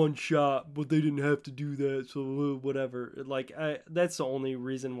 it's one shot, but they didn't have to do that, so whatever. Like that's the only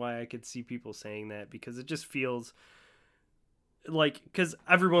reason why I could see people saying that, because it just feels like, because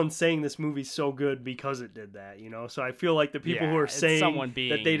everyone's saying this movie's so good because it did that, So I feel like the people who are saying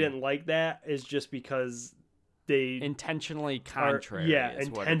that they didn't like that is just because they intentionally contrary.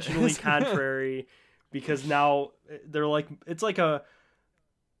 Intentionally contrary, because now they're like, it's like they're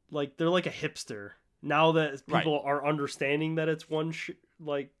like a hipster now that people are understanding that it's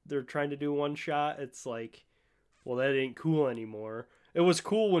like they're trying to do one shot. It's like, well, that ain't cool anymore. It was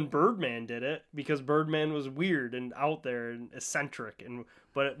cool when Birdman did it because Birdman was weird and out there and eccentric,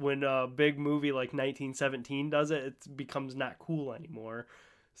 but when a big movie like 1917 does it, it becomes not cool anymore.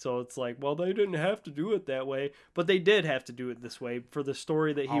 So it's like, well, they didn't have to do it that way, but they did have to do it this way for the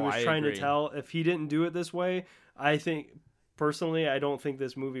story that he was trying to tell. If he didn't do it this way, I think personally, I don't think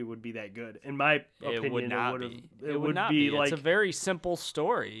this movie would be that good. In my opinion, it would not be. It would not be. Like, it's a very simple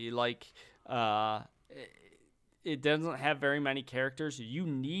story. Like, it doesn't have very many characters. You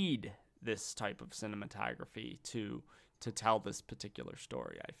need this type of cinematography to tell this particular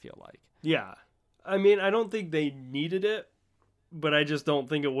story, I feel like. Yeah. I mean, I don't think they needed it, but I just don't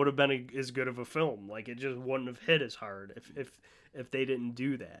think it would have been as good of a film. Like, it just wouldn't have hit as hard if they didn't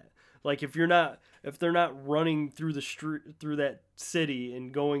do that. Like, if they're not running through the street, through that city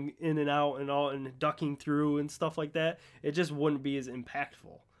and going in and out and all and ducking through and stuff like that, it just wouldn't be as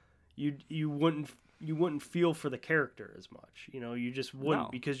impactful. You wouldn't feel for the character as much. You just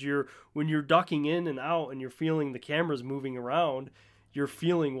wouldn't, because when you're ducking in and out and you're feeling the cameras moving around, you're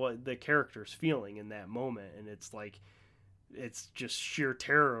feeling what the character's feeling in that moment, and it's like, it's just sheer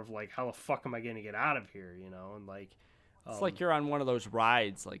terror of like, how the fuck am I going to get out of here, and like, it's like you're on one of those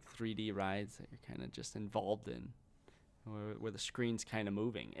rides, like 3D rides that you're kind of just involved in. where the screen's kind of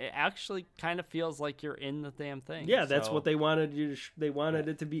moving. It actually kind of feels like you're in the damn thing. Yeah, that's what they wanted you to they wanted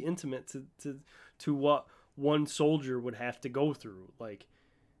it to be intimate to what one soldier would have to go through. Like,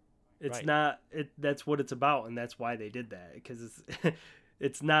 it's not it. That's what it's about, and that's why they did that, because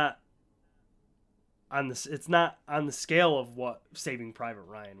it's not on the scale of what Saving Private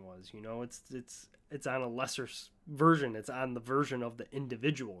Ryan was. You know, it's on a lesser version. It's on the version of the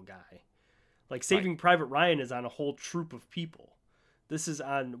individual guy. Like, Saving Private Ryan is on a whole troop of people. This is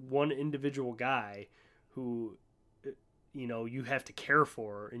on one individual guy who, you know, you have to care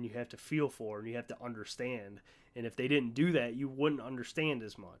for, and you have to feel for, and you have to understand. And if they didn't do that, you wouldn't understand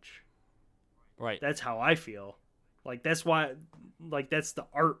as much. Right. That's how I feel. Like, that's why, like, that's the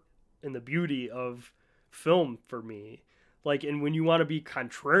art and the beauty of film for me. Like, and when you want to be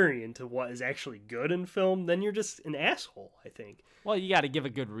contrarian to what is actually good in film, then you're just an asshole, I think. Well, you got to give a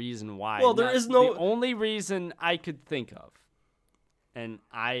good reason why. Well, there is no... The only reason I could think of, and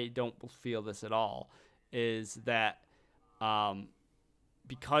I don't feel this at all, is that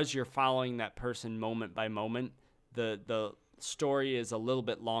because you're following that person moment by moment, the story is a little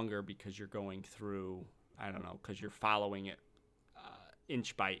bit longer because you're going through, I don't know, because you're following it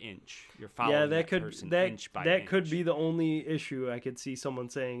inch by inch. You're following that person inch by inch. That could be the only issue I could see someone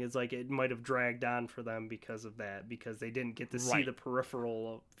saying, is like it might have dragged on for them because of that, because they didn't get to see the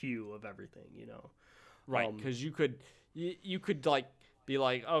peripheral view of everything, you know. Right, because you could like be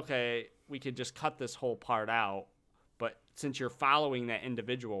like, okay, we could just cut this whole part out, but since you're following that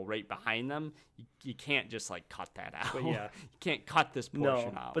individual right behind them, you can't just like cut that out. But yeah, you can't cut this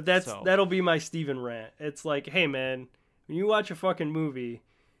portion out. But that'll be my Steven rant. It's like, hey man, when you watch a fucking movie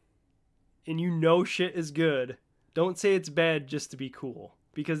and you know shit is good, don't say it's bad just to be cool,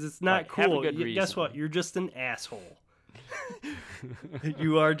 because it's not cool. Guess what? You're just an asshole.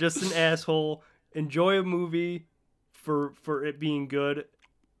 You are just an asshole. Enjoy a movie for it being good.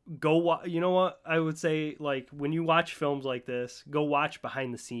 You know what? I would say, like, when you watch films like this, go watch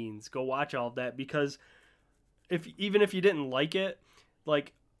behind the scenes. Go watch all of that, because even if you didn't like it,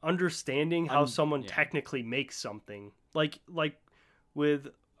 like, understanding how someone technically makes something. Like with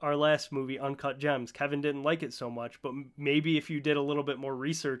our last movie, Uncut Gems, Kevin didn't like it so much, but maybe if you did a little bit more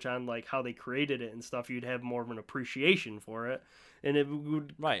research on like how they created it and stuff, you'd have more of an appreciation for it. And it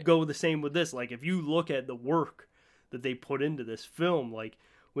would go the same with this. Like, if you look at the work that they put into this film, like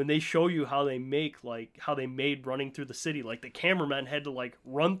when they show you how they made running through the city, like the cameraman had to like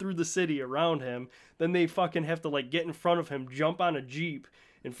run through the city around him, then they fucking have to like get in front of him, jump on a Jeep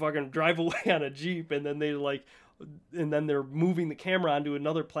and fucking drive away on a Jeep, and then they're moving the camera onto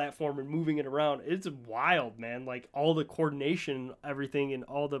another platform and moving it around. It's wild, man. Like, all the coordination, everything, and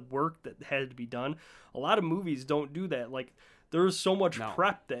all the work that had to be done. A lot of movies don't do that. Like, there was so much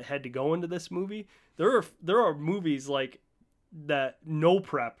prep that had to go into this movie. There are movies like that, no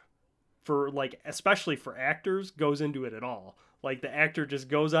prep for, like, especially for actors, goes into it at all. Like, the actor just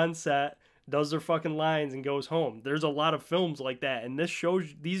goes on set, does their fucking lines, and goes home. There's a lot of films like that, and this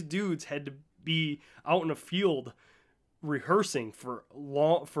shows these dudes had to be out in a field rehearsing for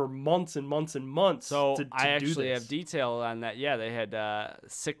months and months and months. So to I do actually this. have detail on that. Yeah, they had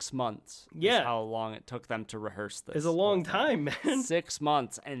 6 months. Yeah, is how long it took them to rehearse this. It's a long time, man. 6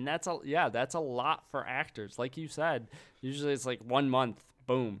 months, and that's a lot for actors. Like you said, usually it's like 1 month.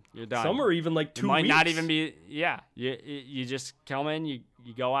 Boom, you're done. Some are even like 2 weeks. Might not even be. Yeah, you just come in, you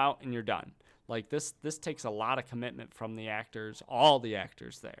go out, and you're done. Like, this takes a lot of commitment from the actors, all the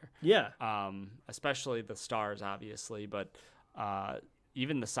actors there. Yeah. Especially the stars, obviously, but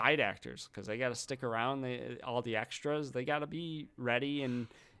even the side actors, because they got to stick around. All the extras, they got to be ready and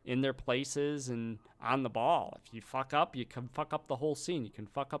in their places and on the ball. If you fuck up, you can fuck up the whole scene. You can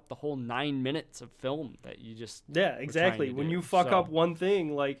fuck up the whole 9 minutes of film that you just exactly. When you fuck up one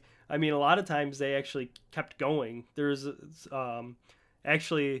thing, like, I mean, a lot of times they actually kept going. There's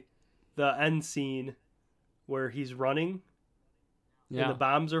actually the end scene where he's running and the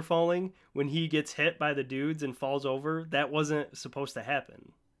bombs are falling, when he gets hit by the dudes and falls over, that wasn't supposed to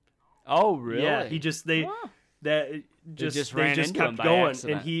happen. Oh, really? Yeah, he just kept going,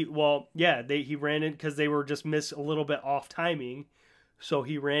 accident. And he ran in because they were just a little bit off timing, so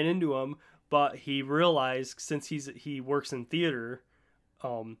he ran into him. But he realized, since he works in theater,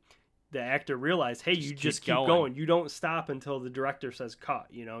 the actor realized, hey, you just keep going. You don't stop until the director says cut.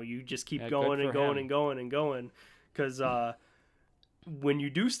 You know, you just keep going and going and going and going. Because when you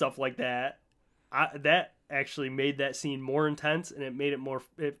do stuff like that, that actually made that scene more intense, and it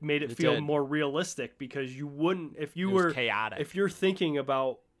made it feel more realistic, because you wouldn't, if you were chaotic. If you're thinking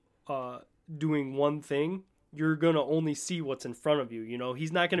about doing one thing you're going to only see what's in front of you. You know,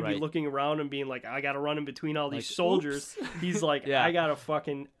 he's not going to be Right. looking around and being like, I got to run in between all these Like, soldiers. oops. He's like, Yeah. I got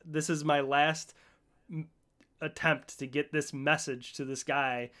to this is my last attempt to get this message to this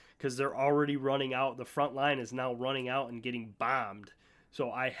guy, because they're already running out. The front line is now running out and getting bombed. So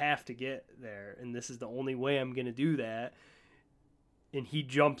I have to get there, and this is the only way I'm going to do that. And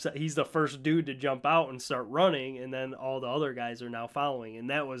he's the first dude to jump out and start running, and then all the other guys are now following. And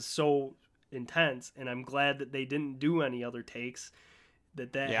that was so intense, and I'm glad that they didn't do any other takes,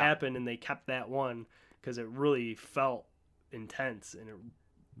 that happened, and they kept that one, because it really felt intense, and it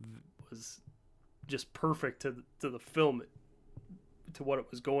was just perfect to the film, to what it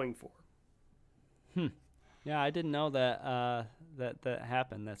was going for. Yeah, I didn't know that that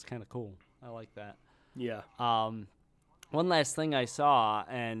happened. That's kind of cool. I like that. Yeah. One last thing I saw,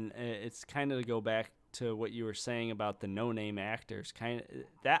 and it's kind of to go back to what you were saying about the no-name actors. Kind of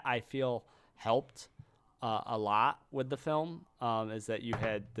that I feel helped a lot with the film, is that you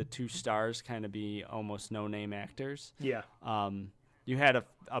had the two stars kind of be almost no-name actors. Yeah. You had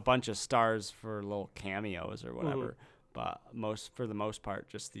a bunch of stars for little cameos or whatever, but for the most part,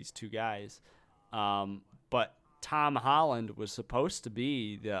 just these two guys. But Tom Holland was supposed to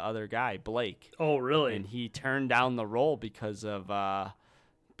be the other guy, Blake. Oh, really? And he turned down the role because of a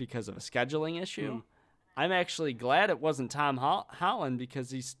scheduling issue. I'm actually glad it wasn't Tom Holland, because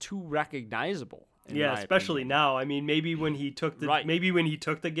he's too recognizable. Yeah, especially opinion. now. I mean, maybe when he took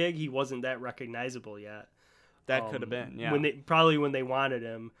the gig, he wasn't that recognizable yet. That could have been, yeah. When they wanted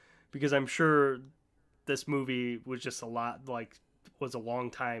him, because I'm sure this movie was just was a long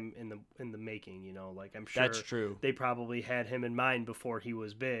time in the making, you know, like I'm sure That's true. They probably had him in mind before he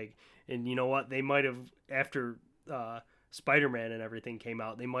was big. And you know what? They might have, after Spider-Man and everything came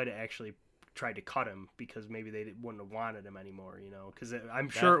out, they might have actually tried to cut him, because maybe they wouldn't have wanted him anymore, you know, because I'm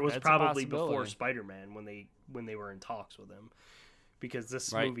sure it was probably before Spider-Man when they were in talks with him. Because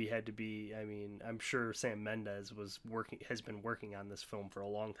this movie had to be, I mean, I'm sure Sam Mendes has been working on this film for a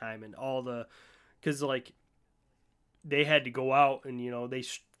long time, and because like they had to go out and, you know,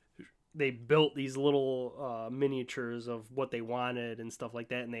 they built these little miniatures of what they wanted and stuff like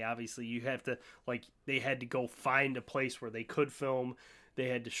that, and they had to go find a place where they could film. They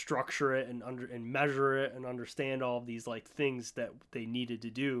had to structure it and measure it and understand all of these like things that they needed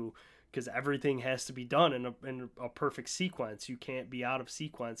to do, because everything has to be done in a perfect sequence. You can't be out of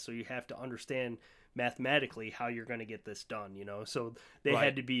sequence, so you have to understand mathematically how you're going to get this done, you know? So they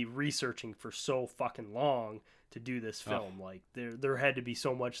had to be researching for so fucking long to do this film. Like there had to be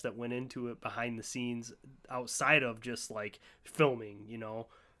so much that went into it behind the scenes, outside of just like filming, you know,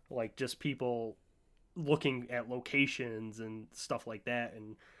 like just people looking at locations and stuff like that,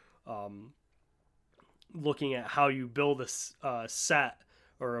 and looking at how you build a set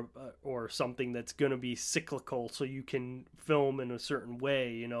or something that's going to be cyclical, so you can film in a certain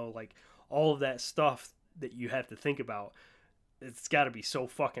way, you know, like all of that stuff that you have to think about. It's got to be so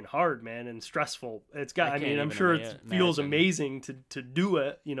fucking hard, man, and stressful. I'm sure it feels amazing to do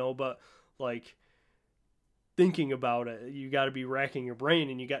it, you know, but like thinking about it, you got to be racking your brain,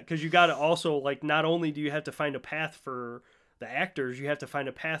 and because you got to also, like, not only do you have to find a path for the actors, you have to find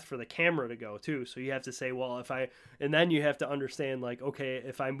a path for the camera to go too. So you have to say, well, and then you have to understand, like, okay,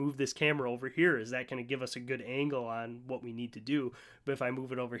 if I move this camera over here, is that going to give us a good angle on what we need to do? But if I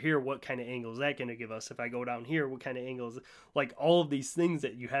move it over here, what kind of angle is that going to give us? If I go down here, what kind of angle is it? Like, all of these things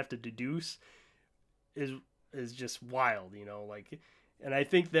that you have to deduce is just wild, you know, like, and I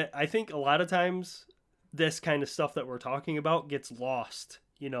think a lot of times this kind of stuff that we're talking about gets lost,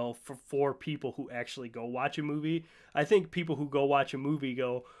 you know, for people who actually go watch a movie. I think people who go watch a movie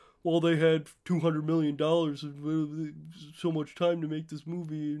go, well, they had $200 million and so much time to make this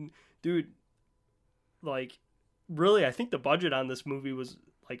movie. And dude, like, really, I think the budget on this movie was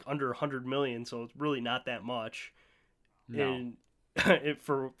like under 100 million, so it's really not that much. No. And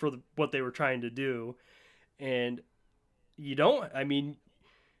for what they were trying to do. And you don't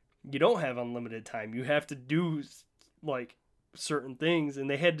have unlimited time. You have to do like certain things, and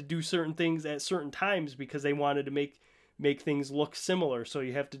they had to do certain things at certain times because they wanted to make things look similar. So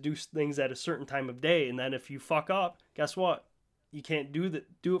you have to do things at a certain time of day, and then if you fuck up, guess what? You can't do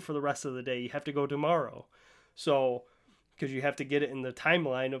it for the rest of the day. You have to go tomorrow. So because you have to get it in the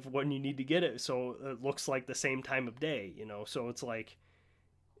timeline of when you need to get it, so it looks like the same time of day, you know. So it's like,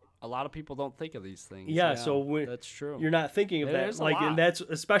 a lot of people don't think of these things. Yeah, so that's true. You're not thinking of that, like, and that's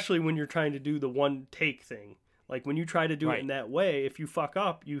especially when you're trying to do the one take thing. Like when you try to do it in that way, if you fuck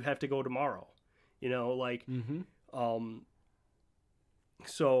up, you have to go tomorrow. You know, like,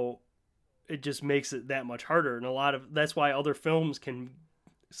 so it just makes it that much harder, and that's why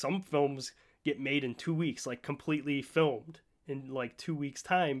some films get made in 2 weeks, like completely filmed in like 2 weeks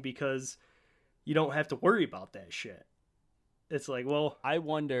time, because you don't have to worry about that shit. It's like, well, I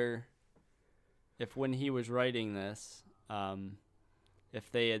wonder if when he was writing this,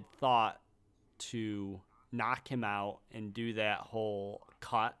 if they had thought to knock him out and do that whole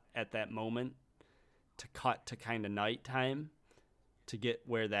cut at that moment, to cut to kind of nighttime, to get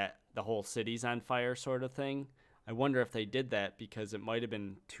where the whole city's on fire sort of thing. I wonder if they did that because it might have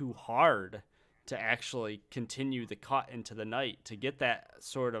been too hard to actually continue the cut into the night to get that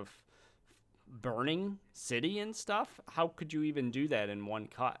sort of burning city and stuff. How could you even do that in one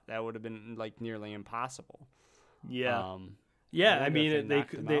cut? That would have been like nearly impossible. Yeah. I wonder mean,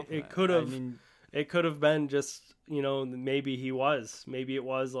 if it could have been just, maybe it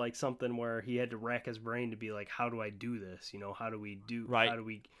was like something where he had to rack his brain to be like, how do I do this? How do we do, right?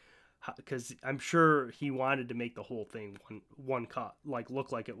 Because I'm sure he wanted to make the whole thing one cut, like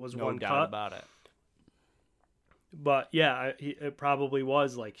look like it was one cut. No doubt about it. But yeah, it probably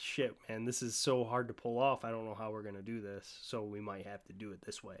was like, shit, man, this is so hard to pull off. I don't know how we're going to do this. So we might have to do it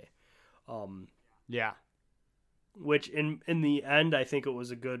this way. Yeah. Which in the end, I think it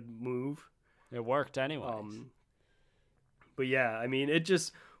was a good move. It worked anyway. But yeah, I mean, it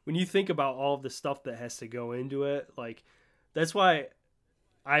just, when you think about all of the stuff that has to go into it, like, that's why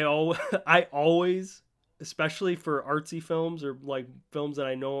I always, especially for artsy films or like films that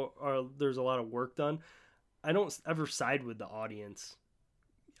I know there's a lot of work done, I don't ever side with the audience.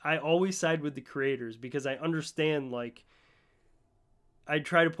 I always side with the creators, because I understand, like, I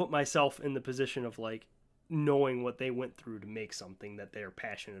try to put myself in the position of like knowing what they went through to make something that they're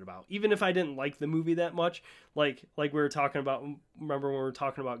passionate about. Even if I didn't like the movie that much, like we were talking about, remember when we were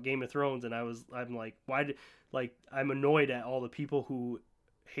talking about Game of Thrones, and I'm like, I'm annoyed at all the people who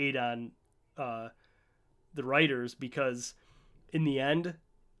hate on the writers, because in the end,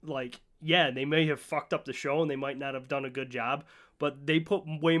 like, yeah, they may have fucked up the show and they might not have done a good job, but they put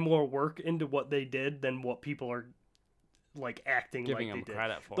way more work into what they did than what people are like acting giving like them they did.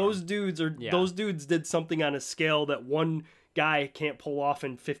 Credit for those dudes did something on a scale that one guy can't pull off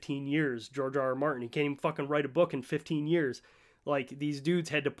in 15 years. George R.R. Martin, he can't even fucking write a book in 15 years. Like, these dudes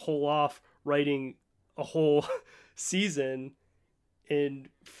had to pull off writing a whole season in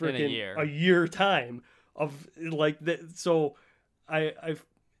freaking a year time of like that. So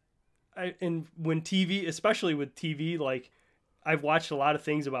and when TV, especially with TV, like, I've watched a lot of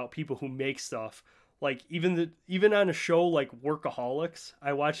things about people who make stuff. Like, even on a show like Workaholics,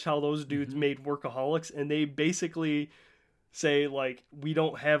 I watched how those dudes made Workaholics, and they basically say, like, we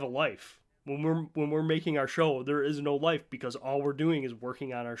don't have a life. When we're making our show, there is no life, because all we're doing is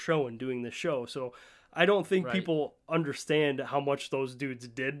working on our show and doing the show. So I don't think people understand how much those dudes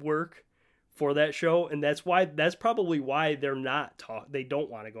did work for that show, and that's probably why they don't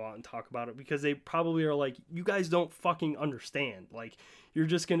want to go out and talk about it, because they probably are like, you guys don't fucking understand. Like, you're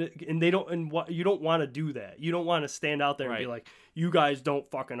just gonna, and they don't, and what, you don't want to do that. You don't want to stand out there and be like, you guys don't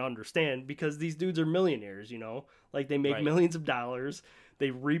fucking understand, because these dudes are millionaires, like, they make millions of dollars.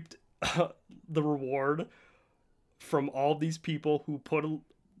 They reaped the reward from all these people who put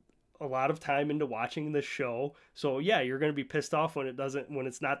a lot of time into watching this show. So yeah, you're going to be pissed off when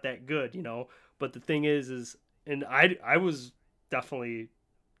it's not that good, but the thing is, and I was definitely,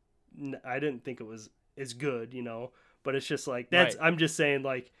 I didn't think it was as good, but it's just like, I'm just saying,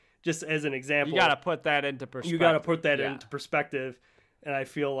 like, just as an example, you got to put that into perspective. And I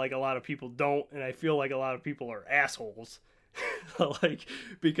feel like a lot of people don't, and I feel like a lot of people are assholes. Like,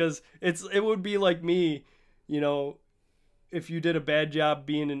 because it would be like me, if you did a bad job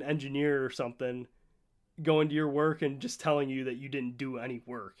being an engineer or something, going to your work and just telling you that you didn't do any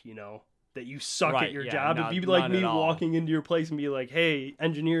work, that you suck at your job. It'd be like me walking into your place and be like, hey,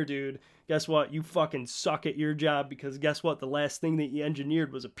 engineer dude, guess what? You fucking suck at your job, because guess what? The last thing that you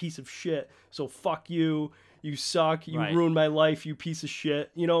engineered was a piece of shit. So fuck you. You suck. You ruined my life, you piece of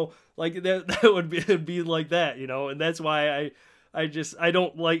shit. Like it'd be like that, and that's why I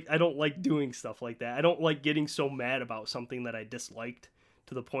don't like doing stuff like that. I don't like getting so mad about something that I disliked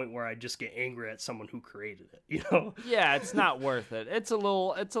to the point where I just get angry at someone who created it, Yeah, it's not worth it. It's a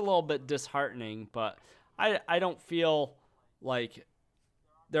little bit disheartening, but I don't feel like,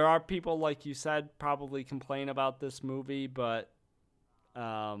 there are people, like you said, probably complain about this movie, but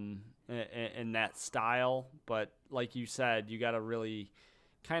in that style, but like you said, you got to really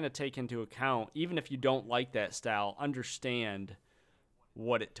kind of take into account, even if you don't like that style, understand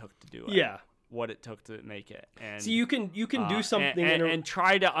what it took to do it. Yeah. What it took to make it. And so you can do something and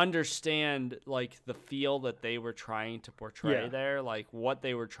try to understand, like, the feel that they were trying to portray there, like what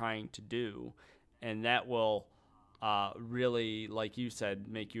they were trying to do, and that will really, like you said,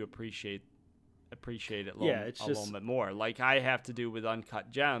 make you appreciate appreciate it it's a little bit more. Like I have to do with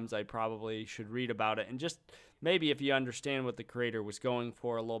Uncut Gems. I probably should read about it, and just maybe if you understand what the creator was going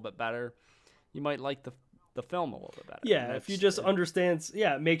for a little bit better, you might like the film a little bit better. Yeah, if you just understand,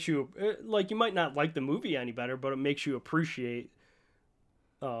 it makes you like you might not like the movie any better, but it makes you appreciate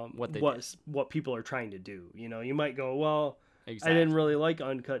what people are trying to do. You know, you might go, well, exactly. I didn't really like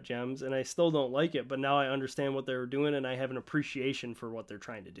Uncut Gems, and I still don't like it, but now I understand what they were doing, and I have an appreciation for what they're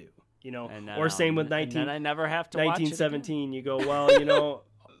trying to do. You know, or same with I never have to 1917. You go, well, you know,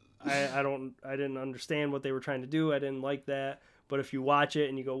 I didn't understand what they were trying to do. I didn't like that. But if you watch it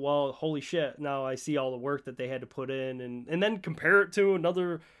and you go, well, holy shit, now I see all the work that they had to put in, and then compare it to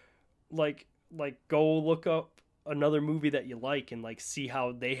another, like go look up another movie that you like and like see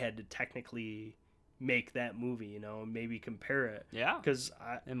how they had to technically make that movie, you know, and maybe compare it. Yeah, because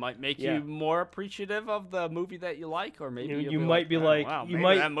it might make you more appreciative of the movie that you like, or maybe you might be like, wow, you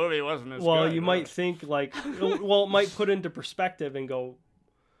might that movie wasn't as good. Well, you might think like, well, it might put into perspective and go,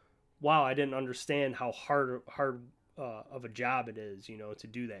 wow, I didn't understand how hard of a job it is, you know, to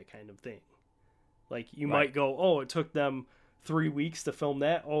do that kind of thing. Like you might go, oh, it took them 3 weeks to film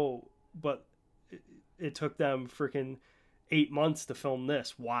that. Oh, but it took them freaking 8 months to film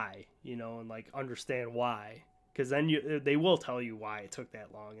this. Why? You know, and like understand why, because then they will tell you why it took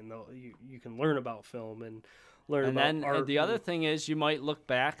that long, and you can learn about film and learn about then art. The other thing is you might look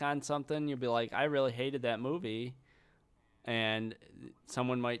back on something, you'll be like, I really hated that movie, and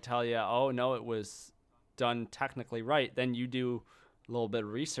someone might tell you, oh no, it was done technically right. Then you do a little bit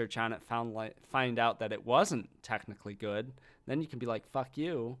of research on it, find out that it wasn't technically good. Then you can be like, fuck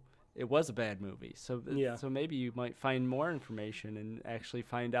you, it was a bad movie. So maybe you might find more information and actually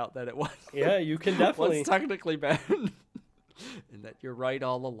find out that it was. Yeah, you can definitely was technically bad, and that you're right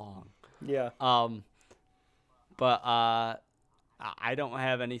all along. Yeah. But I don't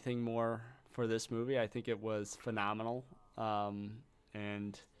have anything more for this movie. I think it was phenomenal,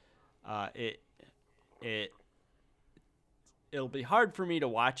 and it'll be hard for me to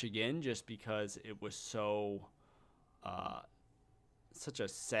watch again just because it was such a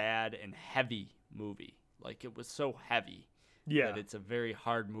sad and heavy movie. Like it was so heavy that it's a very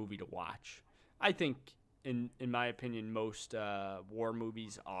hard movie to watch. I think, in my opinion, most war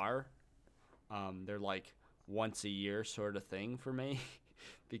movies are. They're like once a year sort of thing for me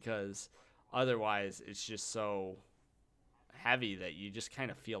because otherwise it's just so heavy that you just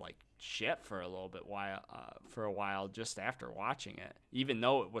kind of feel like shit for a while just after watching it. Even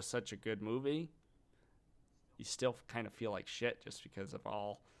though it was such a good movie, you still kind of feel like shit just because of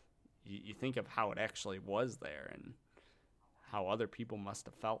all you think of how it actually was there and how other people must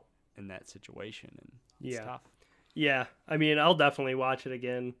have felt in that situation, and it's tough. Yeah, I mean, I'll definitely watch it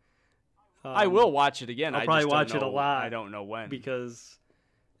again. I will watch it again. I'll probably watch it a lot. I don't know when, because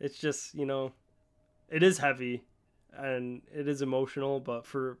it's just, you know, it is heavy and it is emotional. But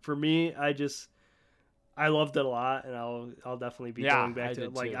for me, I loved it a lot, and I'll definitely be going back to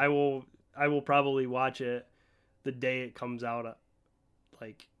it. Like too. I will probably watch it the day it comes out,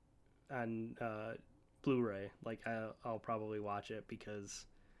 like on Blu-ray. Like I'll probably watch it because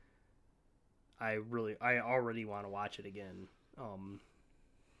I already want to watch it again.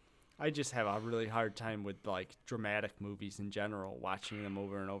 I just have a really hard time with like dramatic movies in general, watching them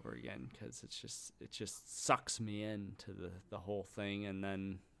over and over again, because it just sucks me into the whole thing, and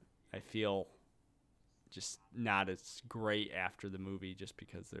then I feel just not as great after the movie just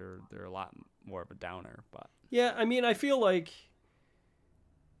because they're a lot more of a downer. But yeah, I mean, I feel like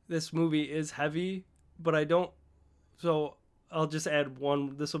this movie is heavy, but I don't. So I'll just add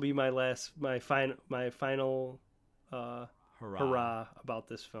one. This will be my final. Hurrah about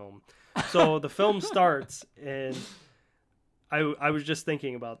this film. So the film starts, and I was just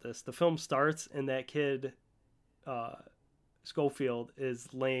thinking about this. The film starts, and that kid, Schofield, is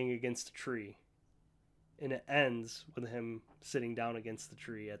laying against a tree, and it ends with him sitting down against the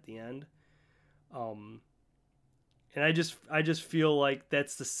tree at the end. And I just feel like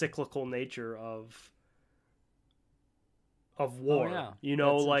that's the cyclical nature of war. Oh, yeah. You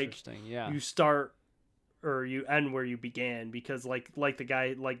know, that's like yeah. You start or you end where you began, because like the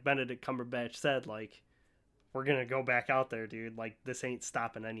guy, like Benedict Cumberbatch said, like, we're gonna go back out there, dude. Like, this ain't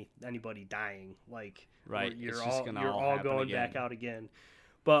stopping anybody dying. Like, right, you're all going again. back out again.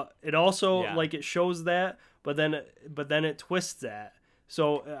 But it also like it shows that, but then it twists that.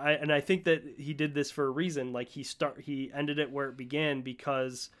 So I think that he did this for a reason. Like he ended it where it began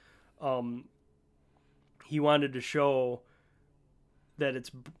because he wanted to show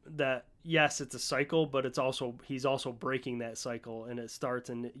that yes, it's a cycle, but he's also breaking that cycle, and it starts,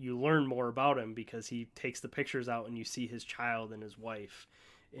 and you learn more about him because he takes the pictures out and you see his child and his wife,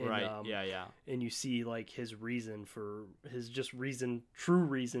 And, yeah. And you see like his true reason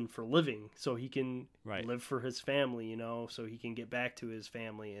for living, so he can live for his family, you know, so he can get back to his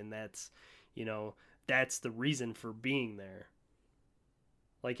family, and that's, you know, that's the reason for being there.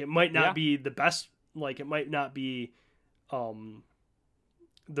 Like it might not be the best, like it might not be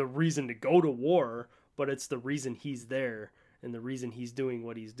the reason to go to war, but it's the reason he's there, and the reason he's doing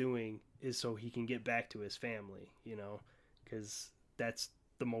what he's doing is so he can get back to his family, you know, because that's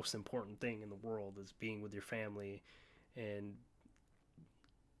the most important thing in the world, is being with your family and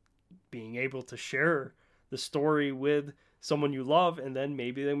being able to share the story with someone you love, and then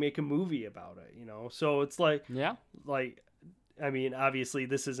maybe they make a movie about it, you know. So it's like, I mean, obviously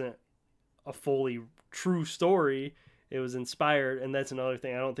this isn't a fully true story. It was inspired, and that's another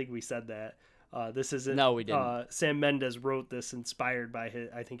thing. I don't think we said that. This isn't. No, we didn't. Sam Mendes wrote this inspired by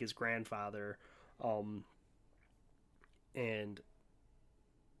his grandfather, and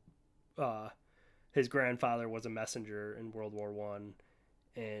his grandfather was a messenger in World War One,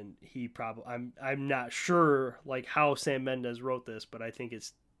 and he probably I'm not sure like how Sam Mendes wrote this, but I think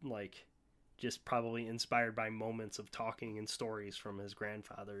it's like just probably inspired by moments of talking and stories from his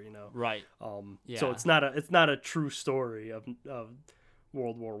grandfather, you know. Right. So it's not a true story of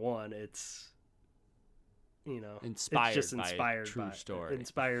World War One. It's, you know, inspired it's just inspired by a true story.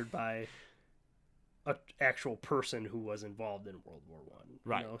 Inspired by an actual person who was involved in World War One.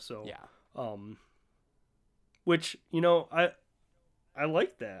 Right. You know? So which, you know, I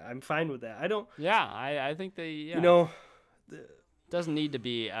like that. I'm fine with that. I don't. Yeah, I think they. Yeah. You know. Doesn't need to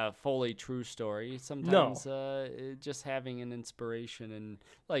be a fully true story. Sometimes just having an inspiration, and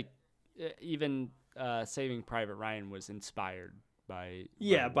like even Saving Private Ryan was inspired by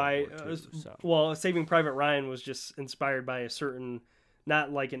well, Saving Private Ryan was just inspired by a certain,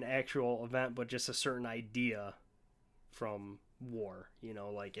 not like an actual event, but just a certain idea from war, you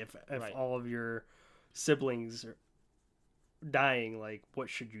know, like if all of your siblings are dying, like what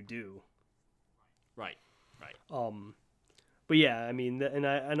should you do? Right. But yeah, I mean, and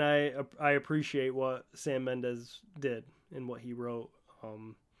I appreciate what Sam Mendes did and what he wrote.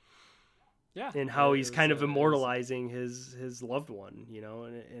 And how he's kind of immortalizing his loved one, you know,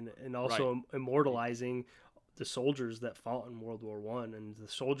 and also immortalizing the soldiers that fought in World War One and the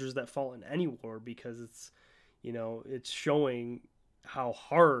soldiers that fought in any war, because it's, you know, it's showing how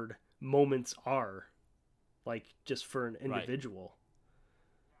hard moments are, like just for an individual.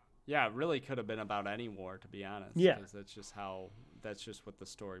 Yeah, it really could have been about any war, to be honest. Yeah, because that's just what the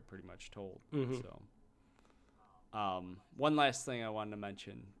story pretty much told. Mm-hmm. So, one last thing I wanted to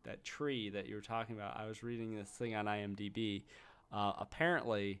mention: that tree that you were talking about. I was reading this thing on IMDb.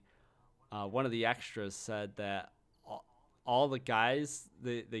 Apparently, one of the extras said that all the guys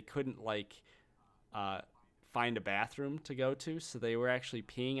they couldn't find a bathroom to go to, so they were actually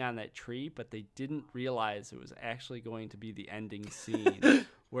peeing on that tree, but they didn't realize it was actually going to be the ending scene.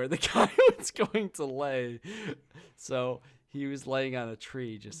 Where the guy was going to lay. So he was laying on a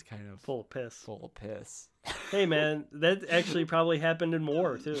tree just kind of full of piss. Hey, man, that actually probably happened in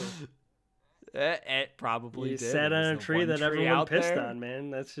war, too. It probably did. Sat on a tree that everyone pissed on, man.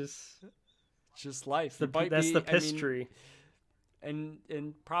 That's just life. That's the piss tree.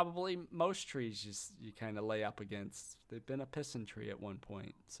 And probably most trees you kind of lay up against. They've been a pissing tree at one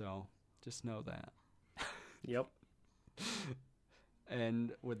point, so just know that. Yep.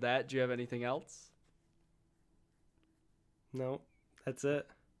 And with that, do you have anything else? No, that's it.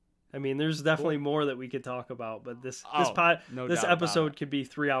 I mean, there's definitely more that we could talk about, but this episode could be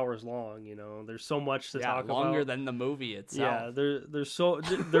 3 hours long. You know, there's so much to talk about. Longer than the movie itself.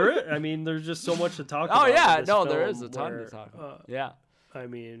 Yeah, I mean, there's just so much to talk about. Oh yeah, no, there is a ton to talk about. Yeah, I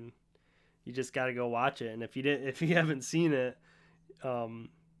mean, you just got to go watch it, and if you haven't seen it,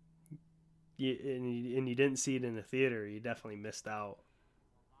 you didn't see it in the theater, you definitely missed out.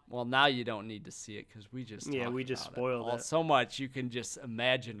 Well, now you don't need to see it because we just spoiled it so much. You can just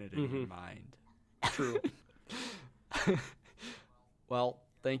imagine it in your mind. True. Well,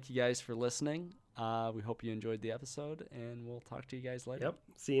 thank you guys for listening. We hope you enjoyed the episode, and we'll talk to you guys later. Yep.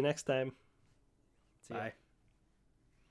 See you next time. See ya. Bye.